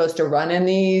 I'm supposed to run in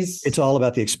these. It's all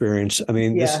about the experience. I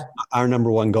mean, our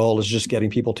number one goal is just getting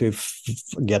people to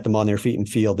get them on their feet and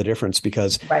feel the difference,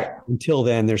 because until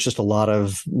then, there's just a lot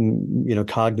of,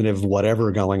 cognitive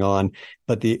whatever going on.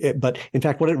 But in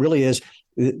fact, what it really is,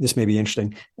 this may be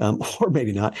interesting, or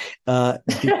maybe not,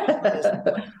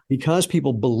 because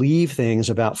people believe things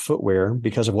about footwear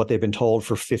because of what they've been told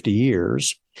for 50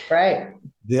 years. Right.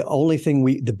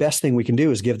 The best thing we can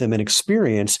do is give them an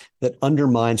experience that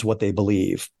undermines what they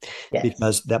believe,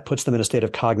 because that puts them in a state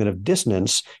of cognitive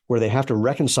dissonance where they have to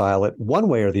reconcile it one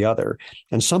way or the other.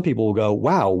 And some people will go,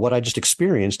 wow, what I just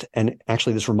experienced, and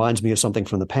actually this reminds me of something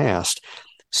from the past,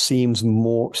 seems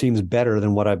better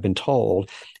than what I've been told.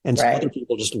 And some other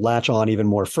people just latch on even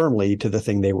more firmly to the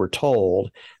thing they were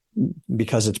told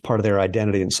because it's part of their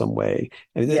identity in some way.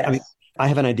 I mean, I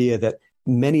have an idea that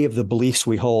many of the beliefs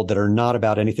we hold that are not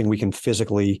about anything we can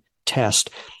physically test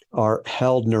are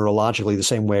held neurologically the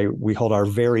same way we hold our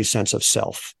very sense of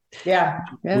self. Yeah.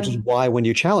 Which is why when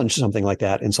you challenge something like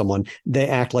that in someone, they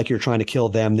act like you're trying to kill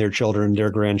them, their children, their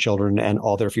grandchildren, and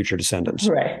all their future descendants.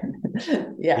 Right.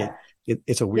 Yeah.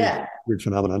 It's a weird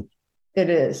phenomenon. It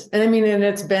is. And I mean, and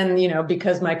it's been,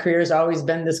 because my career has always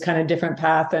been this kind of different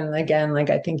path. And again, like,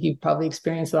 I think you've probably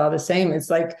experienced a lot of the same. It's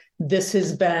like, this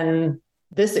is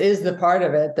the part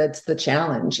of it that's the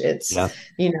challenge. It's,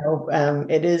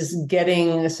 it is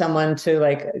getting someone to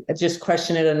like just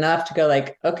question it enough to go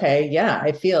like, okay, yeah,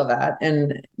 I feel that.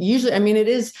 And usually, I mean,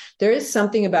 there is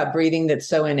something about breathing that's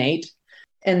so innate.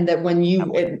 And that when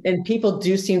and people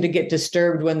do seem to get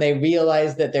disturbed when they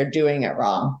realize that they're doing it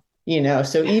wrong,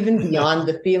 so even beyond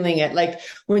the feeling it, like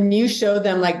when you show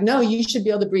them like, no, you should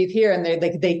be able to breathe here. And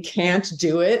they can't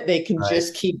do it. They can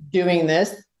just keep doing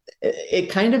this. It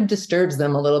kind of disturbs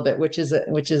them a little bit, which is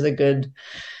a good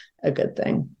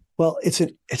thing. Well,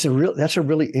 that's a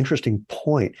really interesting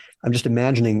point. I'm just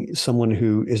imagining someone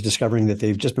who is discovering that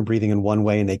they've just been breathing in one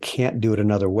way and they can't do it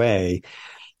another way.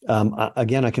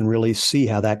 Again, I can really see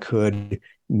how that could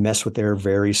mess with their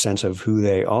very sense of who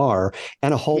they are,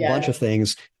 and a whole bunch Yeah. of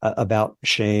things about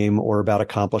shame or about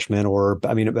accomplishment, or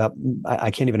I mean, about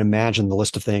I can't even imagine the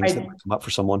list of things that I, might come up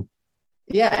for someone.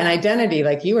 yeah. And identity,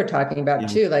 like you were talking about Yeah.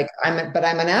 too, like I'm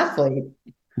an athlete.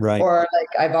 Right. Or like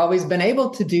I've always been able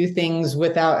to do things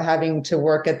without having to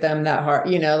work at them that hard.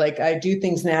 Like I do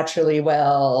things naturally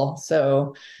well.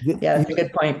 So yeah, that's a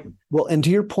good point. Well, and to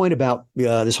your point about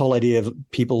this whole idea of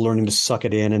people learning to suck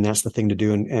it in, and that's the thing to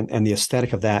do, and the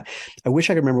aesthetic of that. I wish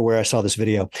I could remember where I saw this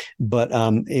video, but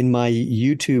in my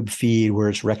YouTube feed where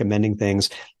it's recommending things,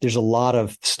 there's a lot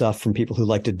of stuff from people who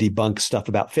like to debunk stuff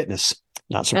about fitness,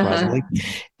 not surprisingly.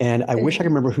 Uh-huh. And I wish I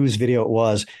could remember whose video it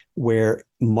was where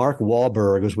Mark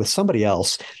Wahlberg was with somebody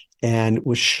else and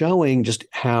was showing just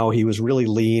how he was really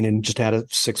lean and just had a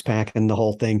six pack and the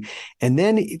whole thing. And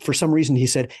then for some reason he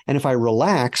said, and if I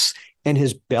relax, and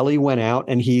his belly went out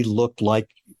and he looked like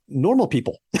normal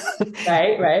people.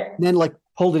 Right, right. And then like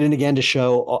pulled it in again to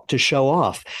show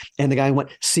off. And the guy went,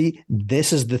 see,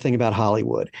 this is the thing about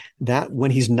Hollywood, that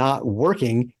when he's not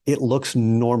working, it looks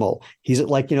normal. He's at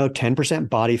like, 10%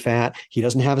 body fat. He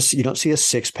doesn't have you don't see a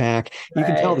six pack. You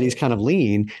can tell that he's kind of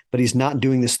lean, but he's not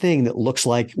doing this thing that looks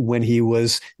like when he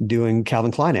was doing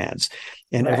Calvin Klein ads.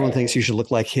 And everyone thinks you should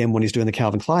look like him when he's doing the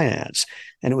Calvin Klein ads.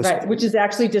 And it was which is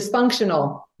actually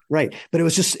dysfunctional. Right. But it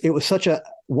was such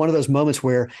one of those moments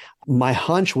where my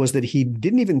hunch was that he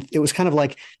didn't even, it was kind of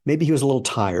like maybe he was a little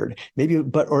tired,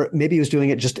 or maybe he was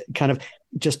doing it just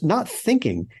not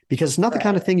thinking, because it's not the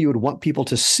kind of thing you would want people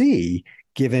to see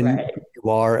given who you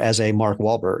are as a Mark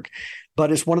Wahlberg.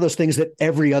 But it's one of those things that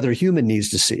every other human needs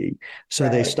to see. So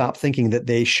they stop thinking that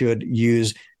they should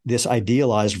use this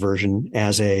idealized version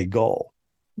as a goal.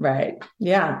 Right.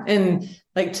 Yeah. And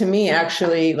like, to me,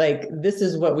 actually, like, this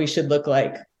is what we should look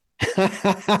like.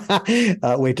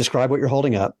 Wait, describe what you're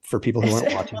holding up for people who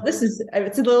aren't watching. Well,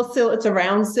 it's a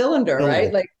round cylinder,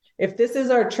 right? Like if this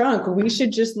is our trunk, we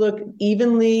should just look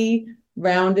evenly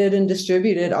rounded and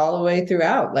distributed all the way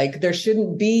throughout. Like there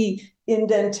shouldn't be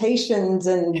indentations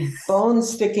and bones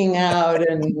sticking out,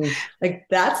 and like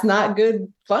that's not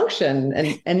good function.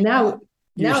 And now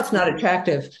it's not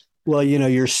attractive. Well,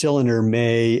 your cylinder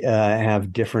may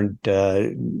have different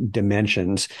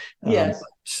dimensions. Yes.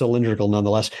 Cylindrical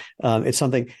nonetheless. It's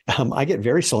something I get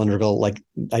very cylindrical. Like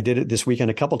I did it this weekend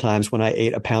a couple times when I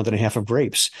ate 1.5 pounds of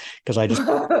grapes because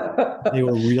they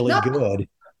were really good.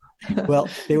 Well,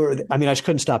 I just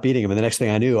couldn't stop eating them. And the next thing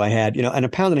I knew I had, and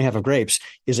 1.5 pounds of grapes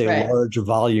is a large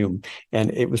volume, and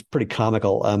it was pretty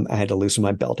comical. I had to loosen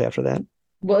my belt after that.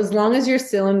 Well, as long as your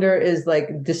cylinder is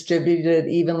like distributed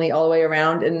evenly all the way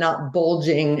around and not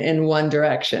bulging in one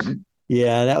direction.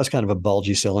 Yeah, that was kind of a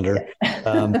bulgy cylinder.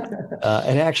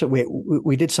 And actually,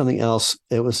 we did something else.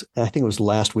 I think it was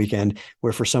last weekend,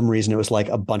 where for some reason it was like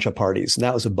a bunch of parties, and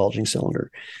that was a bulging cylinder.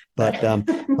 But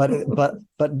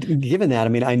but given that,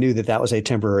 I knew that was a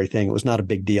temporary thing. It was not a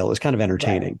big deal. It was kind of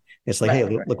entertaining. It's like, hey,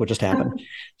 look what just happened.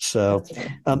 So,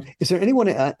 is there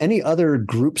any other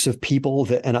groups of people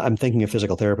that, and I'm thinking of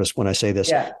physical therapists when I say this,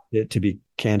 to be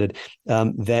candid,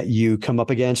 that you come up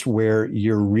against where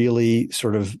you're really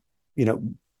sort of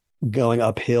going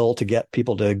uphill to get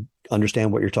people to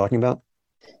understand what you're talking about?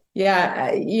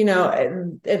 Yeah.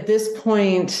 At this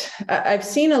point, I've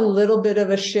seen a little bit of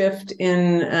a shift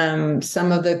in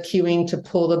some of the cueing to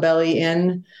pull the belly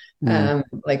in,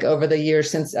 like over the years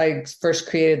since I first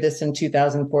created this in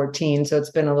 2014. So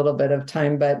it's been a little bit of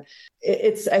time, but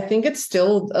I think it's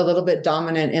still a little bit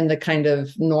dominant in the kind of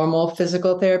normal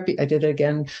physical therapy. I did it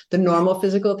again, the normal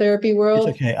physical therapy world.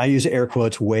 It's okay. I use air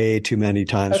quotes way too many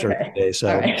times during the day.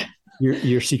 So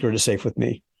your secret is safe with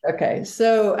me. Okay.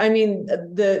 So,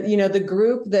 the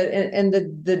group and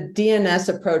the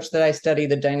DNS approach that I study,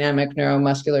 the dynamic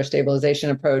neuromuscular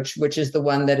stabilization approach, which is the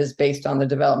one that is based on the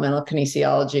developmental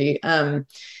kinesiology,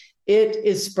 it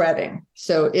is spreading.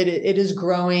 So it is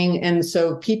growing. And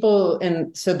so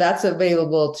so that's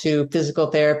available to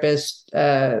physical therapists,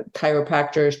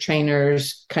 chiropractors,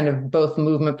 trainers, kind of both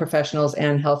movement professionals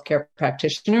and healthcare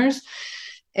practitioners.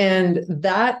 And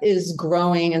that is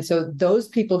growing. And so those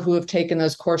people who have taken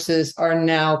those courses are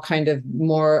now kind of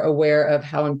more aware of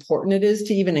how important it is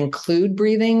to even include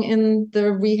breathing in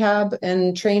the rehab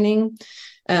and training.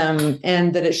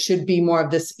 And that it should be more of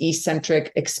this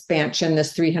eccentric expansion,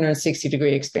 this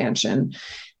 360-degree expansion.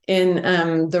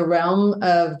 in the realm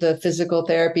of the physical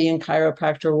therapy and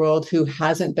chiropractor world who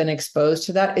hasn't been exposed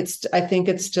to that, I think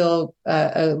it's still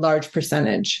a large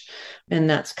percentage. And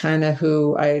that's kind of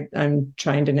who I'm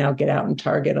trying to now get out and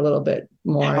target a little bit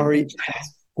more.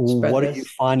 What are you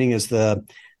finding is the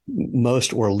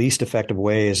most or least effective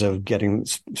ways of getting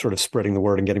sort of spreading the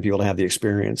word and getting people to have the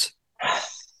experience?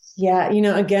 Yeah,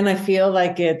 again, I feel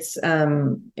like it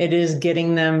is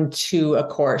getting them to a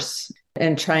course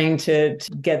and trying to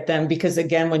get them, because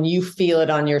again, when you feel it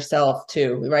on yourself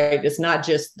too, right? It's not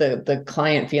just the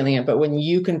client feeling it, but when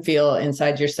you can feel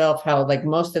inside yourself how like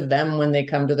most of them, when they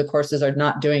come to the courses, are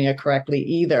not doing it correctly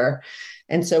either.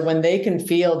 And so when they can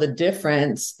feel the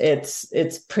difference,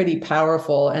 it's pretty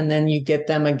powerful. And then you get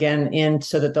them again in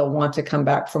so that they'll want to come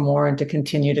back for more and to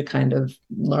continue to kind of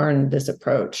learn this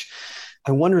approach.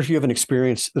 I wonder if you have an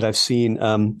experience that I've seen.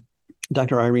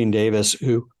 Dr. Irene Davis,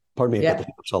 who, pardon me, I got the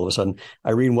hiccups all of a sudden.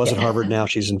 Irene was at Harvard, now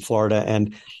she's in Florida.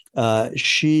 And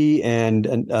she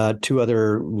and two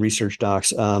other research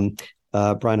docs, Brian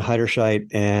Heiderscheit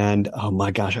and, oh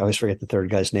my gosh, I always forget the third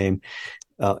guy's name.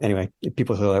 Anyway,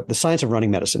 people who have the science of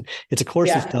running medicine. It's a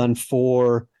course that's done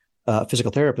for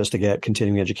physical therapists to get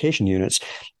continuing education units.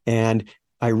 And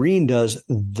Irene does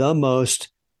the most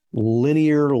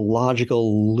linear,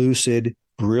 logical, lucid,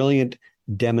 brilliant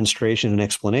demonstration and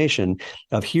explanation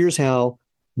of here's how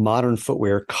modern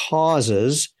footwear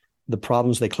causes the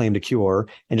problems they claim to cure,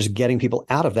 and just getting people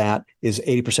out of that is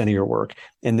 80% of your work.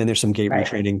 And then there's some gait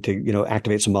retraining to,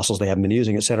 activate some muscles they haven't been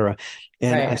using, et cetera.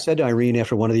 And I said to Irene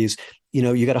after one of these,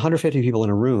 you got 150 people in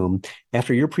a room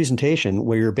after your presentation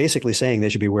where you're basically saying they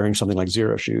should be wearing something like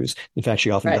Zero shoes. In fact,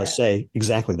 she often does say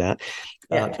exactly that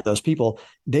to those people.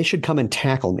 They should come and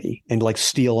tackle me and like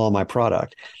steal all my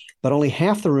product. But only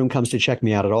half the room comes to check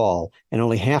me out at all. And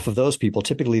only half of those people,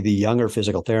 typically the younger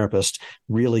physical therapists,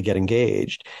 really get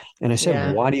engaged. And I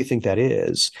said, why do you think that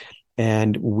is?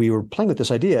 And we were playing with this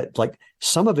idea. Like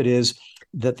some of it is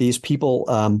that these people,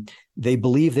 they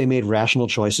believe they made rational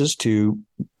choices to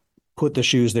put the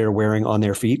shoes they're wearing on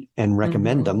their feet and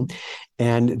recommend them.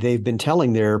 And they've been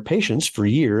telling their patients for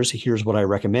years, here's what I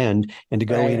recommend. And to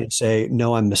go in and say,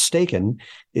 no, I'm mistaken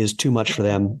is too much for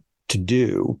them to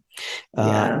do.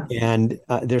 And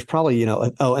there's probably,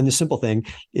 and the simple thing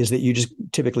is that you just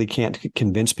typically can't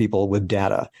convince people with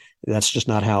data. That's just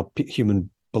not how human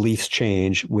beliefs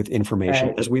change with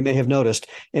information, as we may have noticed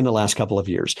in the last couple of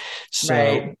years.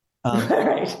 So,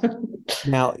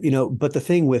 now, but the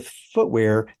thing with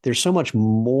footwear, there's so much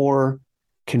more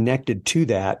connected to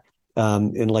that.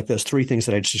 And like those three things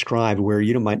that I just described, where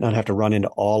you might not have to run into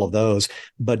all of those,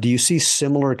 but do you see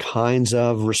similar kinds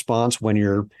of response when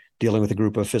you're dealing with a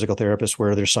group of physical therapists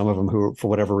where there's some of them who, for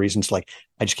whatever reasons, like,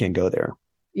 I just can't go there?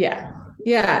 Yeah,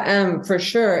 for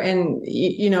sure. And,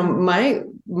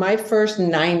 my first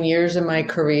 9 years of my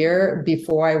career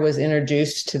before I was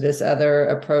introduced to this other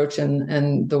approach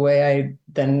and the way I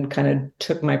then kind of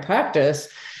took my practice,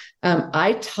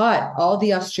 I taught all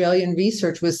the Australian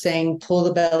research was saying, pull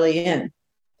the belly in.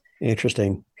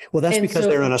 Interesting. Well, that's because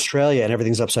they're in Australia and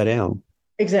everything's upside down.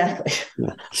 Exactly.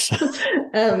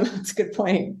 That's a good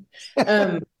point.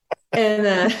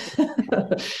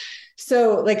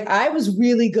 So like, I was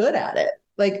really good at it.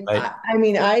 Like,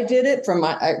 I did it from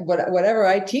whatever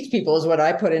I teach people is what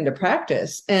I put into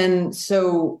practice. And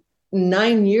so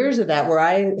 9 years of that, where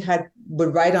I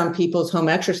would write on people's home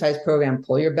exercise program,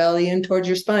 pull your belly in towards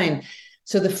your spine.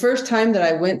 So the first time that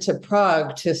I went to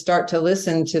Prague to start to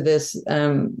listen to this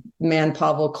man,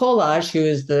 Pavel Kolaj, who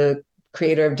is the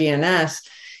creator of DNS,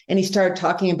 and he started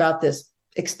talking about this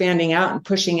expanding out and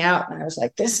pushing out. And I was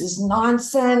like, this is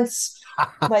nonsense.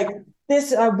 Like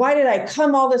this, why did I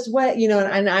come all this way?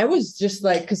 And I was just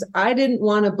like, because I didn't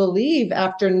want to believe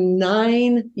after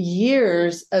 9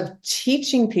 years of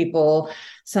teaching people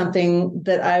something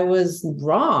that I was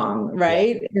wrong.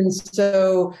 Right. And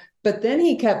so, but then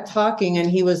he kept talking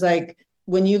and he was like,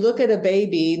 when you look at a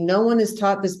baby, no one has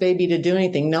taught this baby to do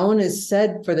anything. No one has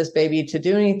said for this baby to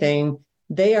do anything.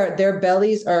 Their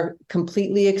bellies are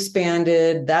completely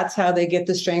expanded. That's how they get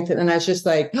the strength. And I was just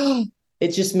like, it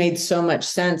just made so much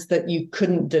sense that you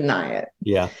couldn't deny it.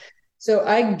 Yeah. So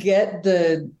I get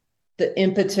the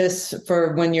impetus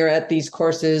for when you're at these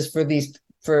courses for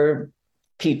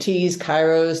PTs,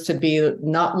 chiros to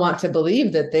not want to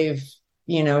believe that they've,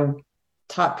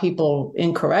 taught people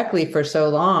incorrectly for so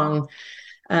long.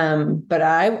 But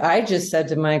I just said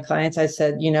to my clients, I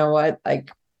said, you know what,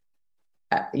 like,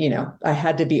 I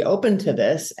had to be open to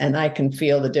this and I can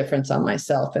feel the difference on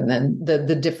myself. And then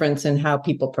the difference in how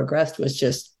people progressed was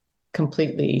just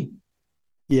completely.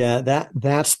 Yeah,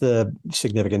 that's the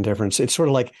significant difference. It's sort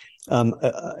of like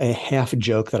a half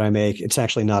joke that I make. It's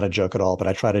actually not a joke at all, but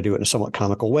I try to do it in a somewhat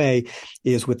comical way,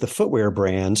 is with the footwear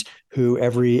brands who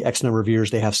every X number of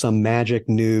years, they have some magic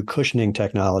new cushioning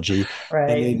technology. And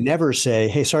they Right. never say,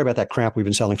 hey, sorry about that crap we've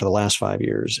been selling for the last 5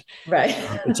 years. Right.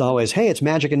 It's always, hey, it's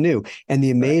magic and new. And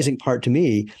the amazing part to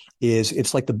me is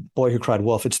it's like the boy who cried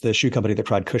wolf. It's the shoe company that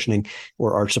cried cushioning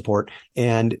or arch support.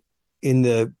 And in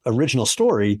the original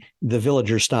story, the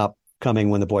villagers stop coming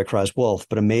when the boy cries wolf.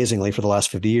 But amazingly, for the last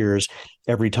 50 years,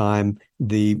 every time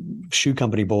the shoe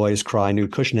company boys cry new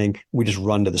cushioning, we just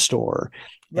run to the store.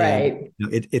 Right.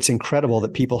 And it's incredible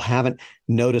that people haven't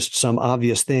noticed some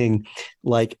obvious thing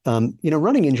like,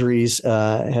 running injuries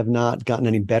have not gotten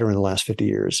any better in the last 50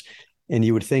 years. And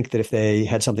you would think that if they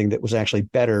had something that was actually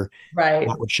better, Right.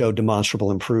 that would show demonstrable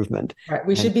improvement. Right.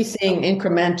 We should be seeing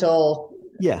incremental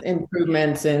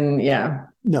improvements and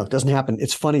No, it doesn't happen.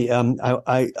 It's funny.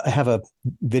 I have a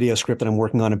video script that I'm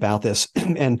working on about this.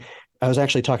 And I was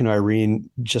actually talking to Irene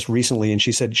just recently, and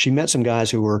she said she met some guys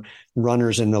who were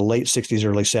runners in the late 60s,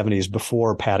 early 70s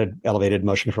before padded, elevated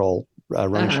motion control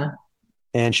running.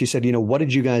 And she said, what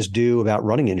did you guys do about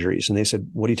running injuries? And they said,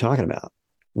 what are you talking about?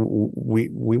 We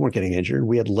weren't getting injured.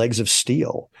 We had legs of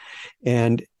steel,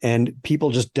 and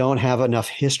people just don't have enough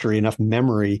history, enough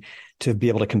memory to be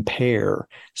able to compare.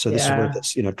 So this is where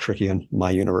that's tricky in my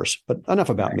universe. But enough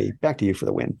about me. Back to you for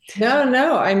the win.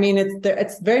 No. I mean,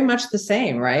 it's very much the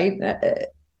same, right?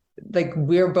 Like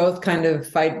we're both kind of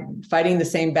fighting the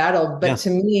same battle. But to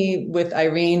me, with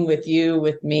Irene, with you,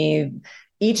 with me,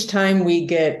 each time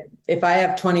if I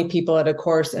have 20 people at a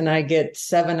course and I get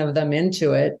 7 of them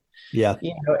into it. Yeah.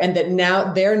 And that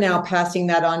now they're passing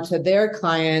that on to their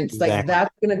clients. Exactly. Like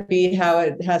that's going to be how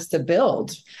it has to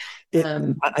build.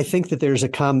 I think that there's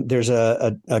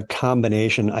a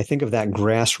combination. I think of that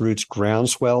grassroots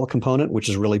groundswell component, which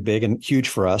is really big and huge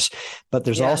for us. But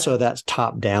there's also that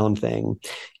top down thing,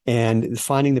 and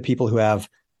finding the people who have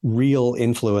real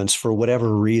influence for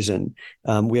whatever reason.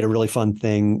 We had a really fun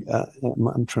thing.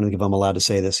 I'm trying to think if I'm allowed to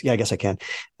say this. Yeah, I guess I can.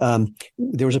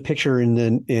 There was a picture in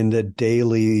the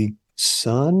Daily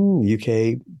Sun,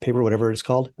 UK paper, whatever it's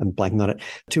called. I'm blanking on it.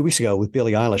 2 weeks ago with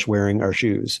Billie Eilish wearing our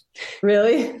shoes.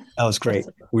 Really? That was great.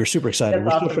 We were super excited.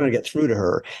 We're still trying to get through to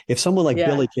her. If someone like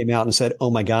Billie came out and said, oh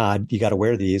my God, you got to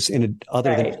wear these, and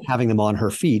other than having them on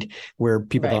her feet where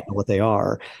people don't know what they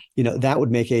are, that would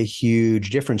make a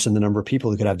huge difference in the number of people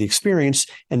who could have the experience.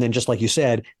 And then just like you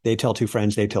said, they tell 2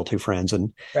 friends, they tell 2 friends.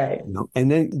 And,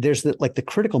 and then there's the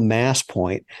critical mass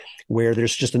point where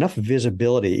there's just enough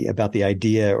visibility about the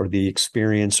idea or the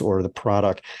experience or the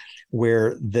product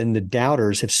where then the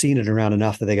doubters have seen it around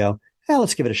enough that they go,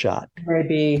 let's give it a shot.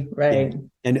 Maybe, right. Yeah.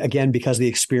 And again, because the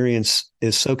experience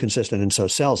is so consistent and so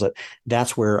sells it,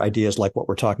 that's where ideas like what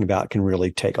we're talking about can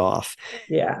really take off.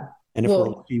 Yeah. And if we're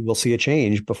lucky, we'll see a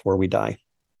change before we die.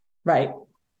 Right.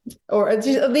 Or at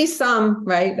least some,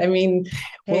 right? I mean,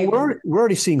 we're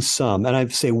already seeing some, and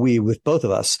I'd say we with both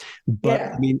of us. But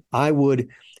I mean,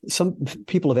 some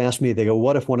people have asked me, they go,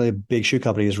 what if one of the big shoe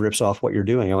companies rips off what you're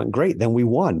doing? I went, great, then we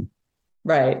won.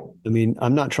 Right. I mean,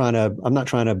 I'm not trying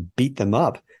to beat them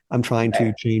up. I'm trying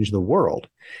to change the world.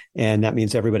 And that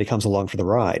means everybody comes along for the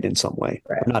ride in some way.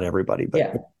 Right. Not everybody,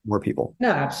 but more people. No,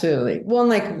 absolutely.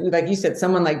 Well, and like you said,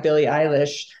 someone like Billie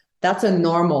Eilish, that's a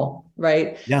normal,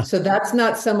 right? Yeah. So that's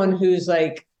not someone who's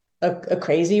like a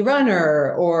crazy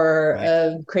runner or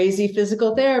a crazy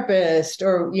physical therapist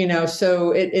or,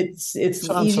 so it's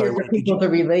easier for people to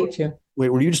relate to. Wait,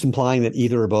 were you just implying that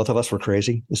either or both of us were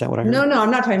crazy? Is that what I heard? No,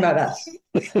 I'm not talking about us.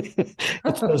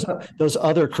 It's those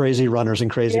other crazy runners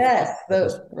and crazy. Yes,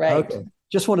 those, right. Okay.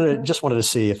 Just wanted to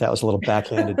see if that was a little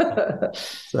backhanded.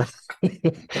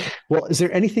 Well, is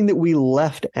there anything that we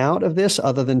left out of this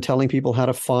other than telling people how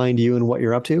to find you and what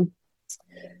you're up to?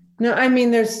 No, I mean,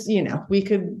 there's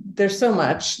so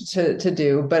much to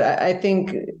do, but I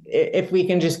think if we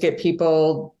can just get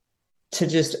people to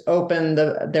just open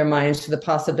their minds to the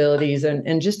possibilities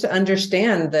and just to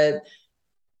understand that,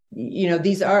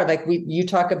 these are like you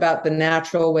talk about the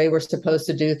natural way we're supposed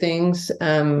to do things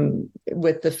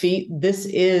with the feet. This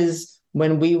is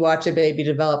when we watch a baby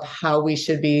develop how we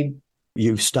should be.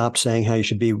 You stopped saying how you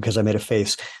should be because I made a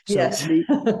face. So yes.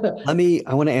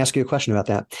 I want to ask you a question about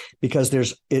that because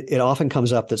it often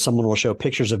comes up that someone will show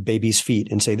pictures of babies'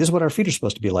 feet and say, this is what our feet are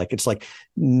supposed to be like. It's like,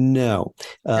 no.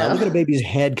 Look at a baby's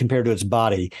head compared to its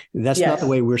body. That's not the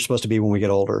way we're supposed to be when we get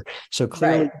older. So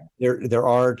clearly there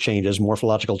are changes,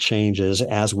 morphological changes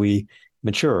as we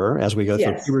mature, as we go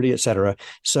through puberty, et cetera.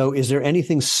 So is there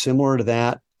anything similar to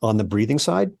that on the breathing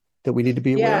side that we need to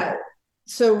be aware of?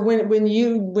 So when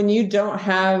you don't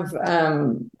have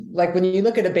like when you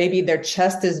look at a baby, their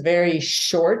chest is very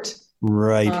short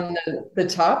Right. on the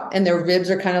top, and their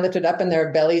ribs are kind of lifted up and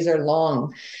their bellies are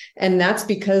long. And that's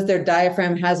because their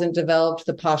diaphragm hasn't developed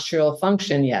the postural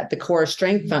function yet, the core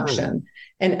strength function.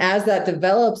 And as that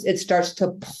develops, it starts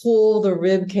to pull the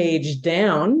rib cage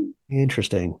down.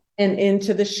 Interesting. And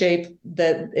into the shape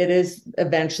that it is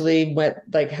eventually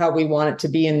how we want it to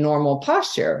be in normal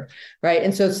posture, right?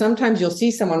 And so sometimes you'll see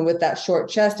someone with that short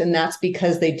chest, and that's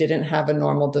because they didn't have a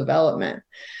normal development.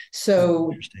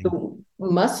 So the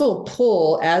muscle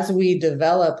pull as we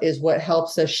develop is what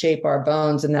helps us shape our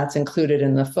bones, and that's included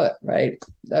in the foot, right?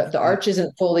 The arch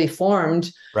isn't fully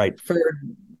formed for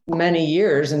many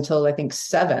years until I think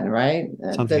 7, right?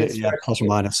 Something, plus or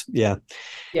minus. Yeah.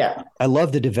 Yeah. I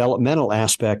love the developmental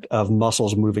aspect of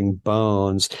muscles moving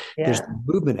bones. Yeah. There's the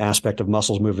movement aspect of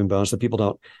muscles moving bones that people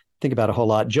don't think about a whole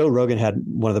lot. Joe Rogan had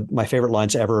one of my favorite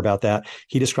lines ever about that.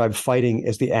 He described fighting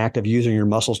as the act of using your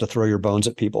muscles to throw your bones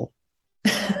at people,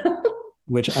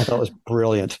 which I thought was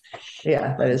brilliant.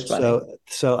 Yeah, that is funny.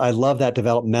 So I love that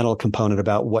developmental component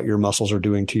about what your muscles are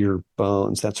doing to your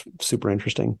bones. That's super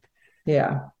interesting.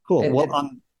 Yeah. Cool.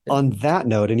 Well, on that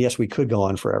note, and yes, we could go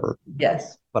on forever.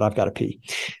 Yes. But I've got to pee.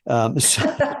 So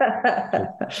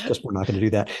just we're not going to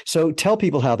do that. So tell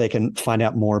people how they can find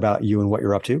out more about you and what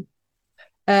you're up to.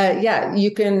 Yeah,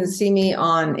 you can see me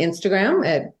on Instagram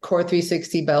at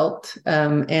Core360Belt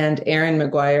and Erin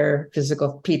McGuire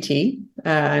Physical PT.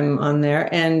 I'm on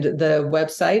there. And the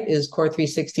website is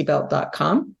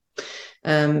core360belt.com.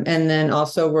 And then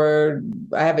also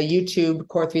I have a YouTube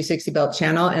Core360Belt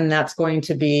channel, and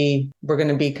we're going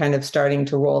to be kind of starting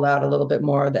to roll out a little bit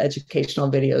more of the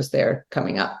educational videos there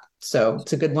coming up. So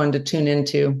it's a good one to tune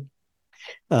into.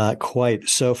 Quite.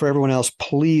 So for everyone else,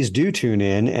 please do tune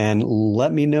in and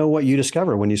let me know what you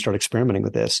discover when you start experimenting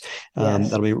with this. Yes.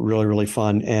 That'll be really, really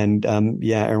fun. And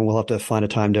Erin, we'll have to find a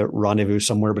time to rendezvous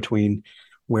somewhere between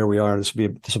where we are. This will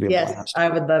be a blast. I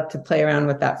would love to play around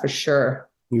with that for sure.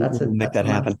 We'll make that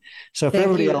happen. So for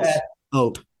everybody else,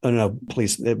 no,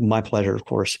 please. My pleasure, of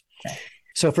course. Okay.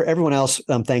 So for everyone else,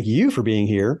 thank you for being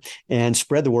here and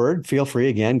spread the word. Feel free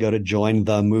again, go to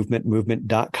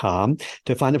jointhemovementmovement.com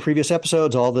to find the previous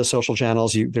episodes, all the social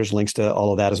channels. There's links to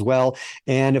all of that as well.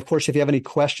 And of course, if you have any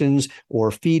questions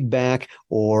or feedback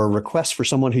or requests for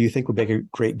someone who you think would make a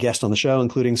great guest on the show,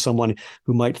 including someone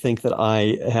who might think that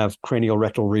I have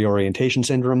craniorectal reorientation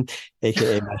syndrome,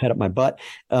 aka my head up my butt,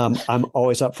 I'm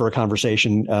always up for a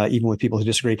conversation, even with people who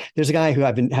disagree. There's a guy who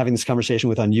I've been having this conversation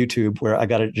with on YouTube where I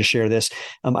got to just share this.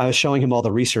 I was showing him all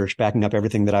the research backing up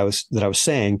everything that I was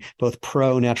saying, both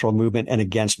pro natural movement and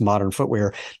against modern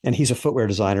footwear. And he's a footwear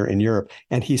designer in Europe.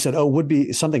 And he said, would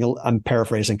be something, I'm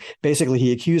paraphrasing. Basically,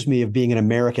 he accused me of being an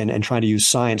American and trying to use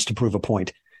science to prove a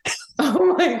point.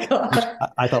 Oh my God.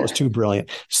 I thought was too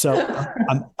brilliant. So,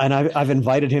 I've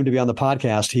invited him to be on the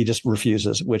podcast. He just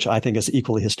refuses, which I think is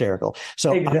equally hysterical.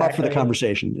 So exactly. I'm up for the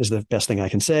conversation is the best thing I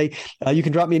can say. You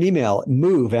can drop me an email,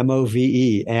 MOVE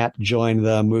at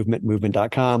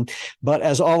jointhemovementmovement.com. But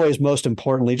as always, most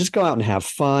importantly, just go out and have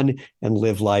fun and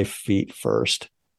live life feet first.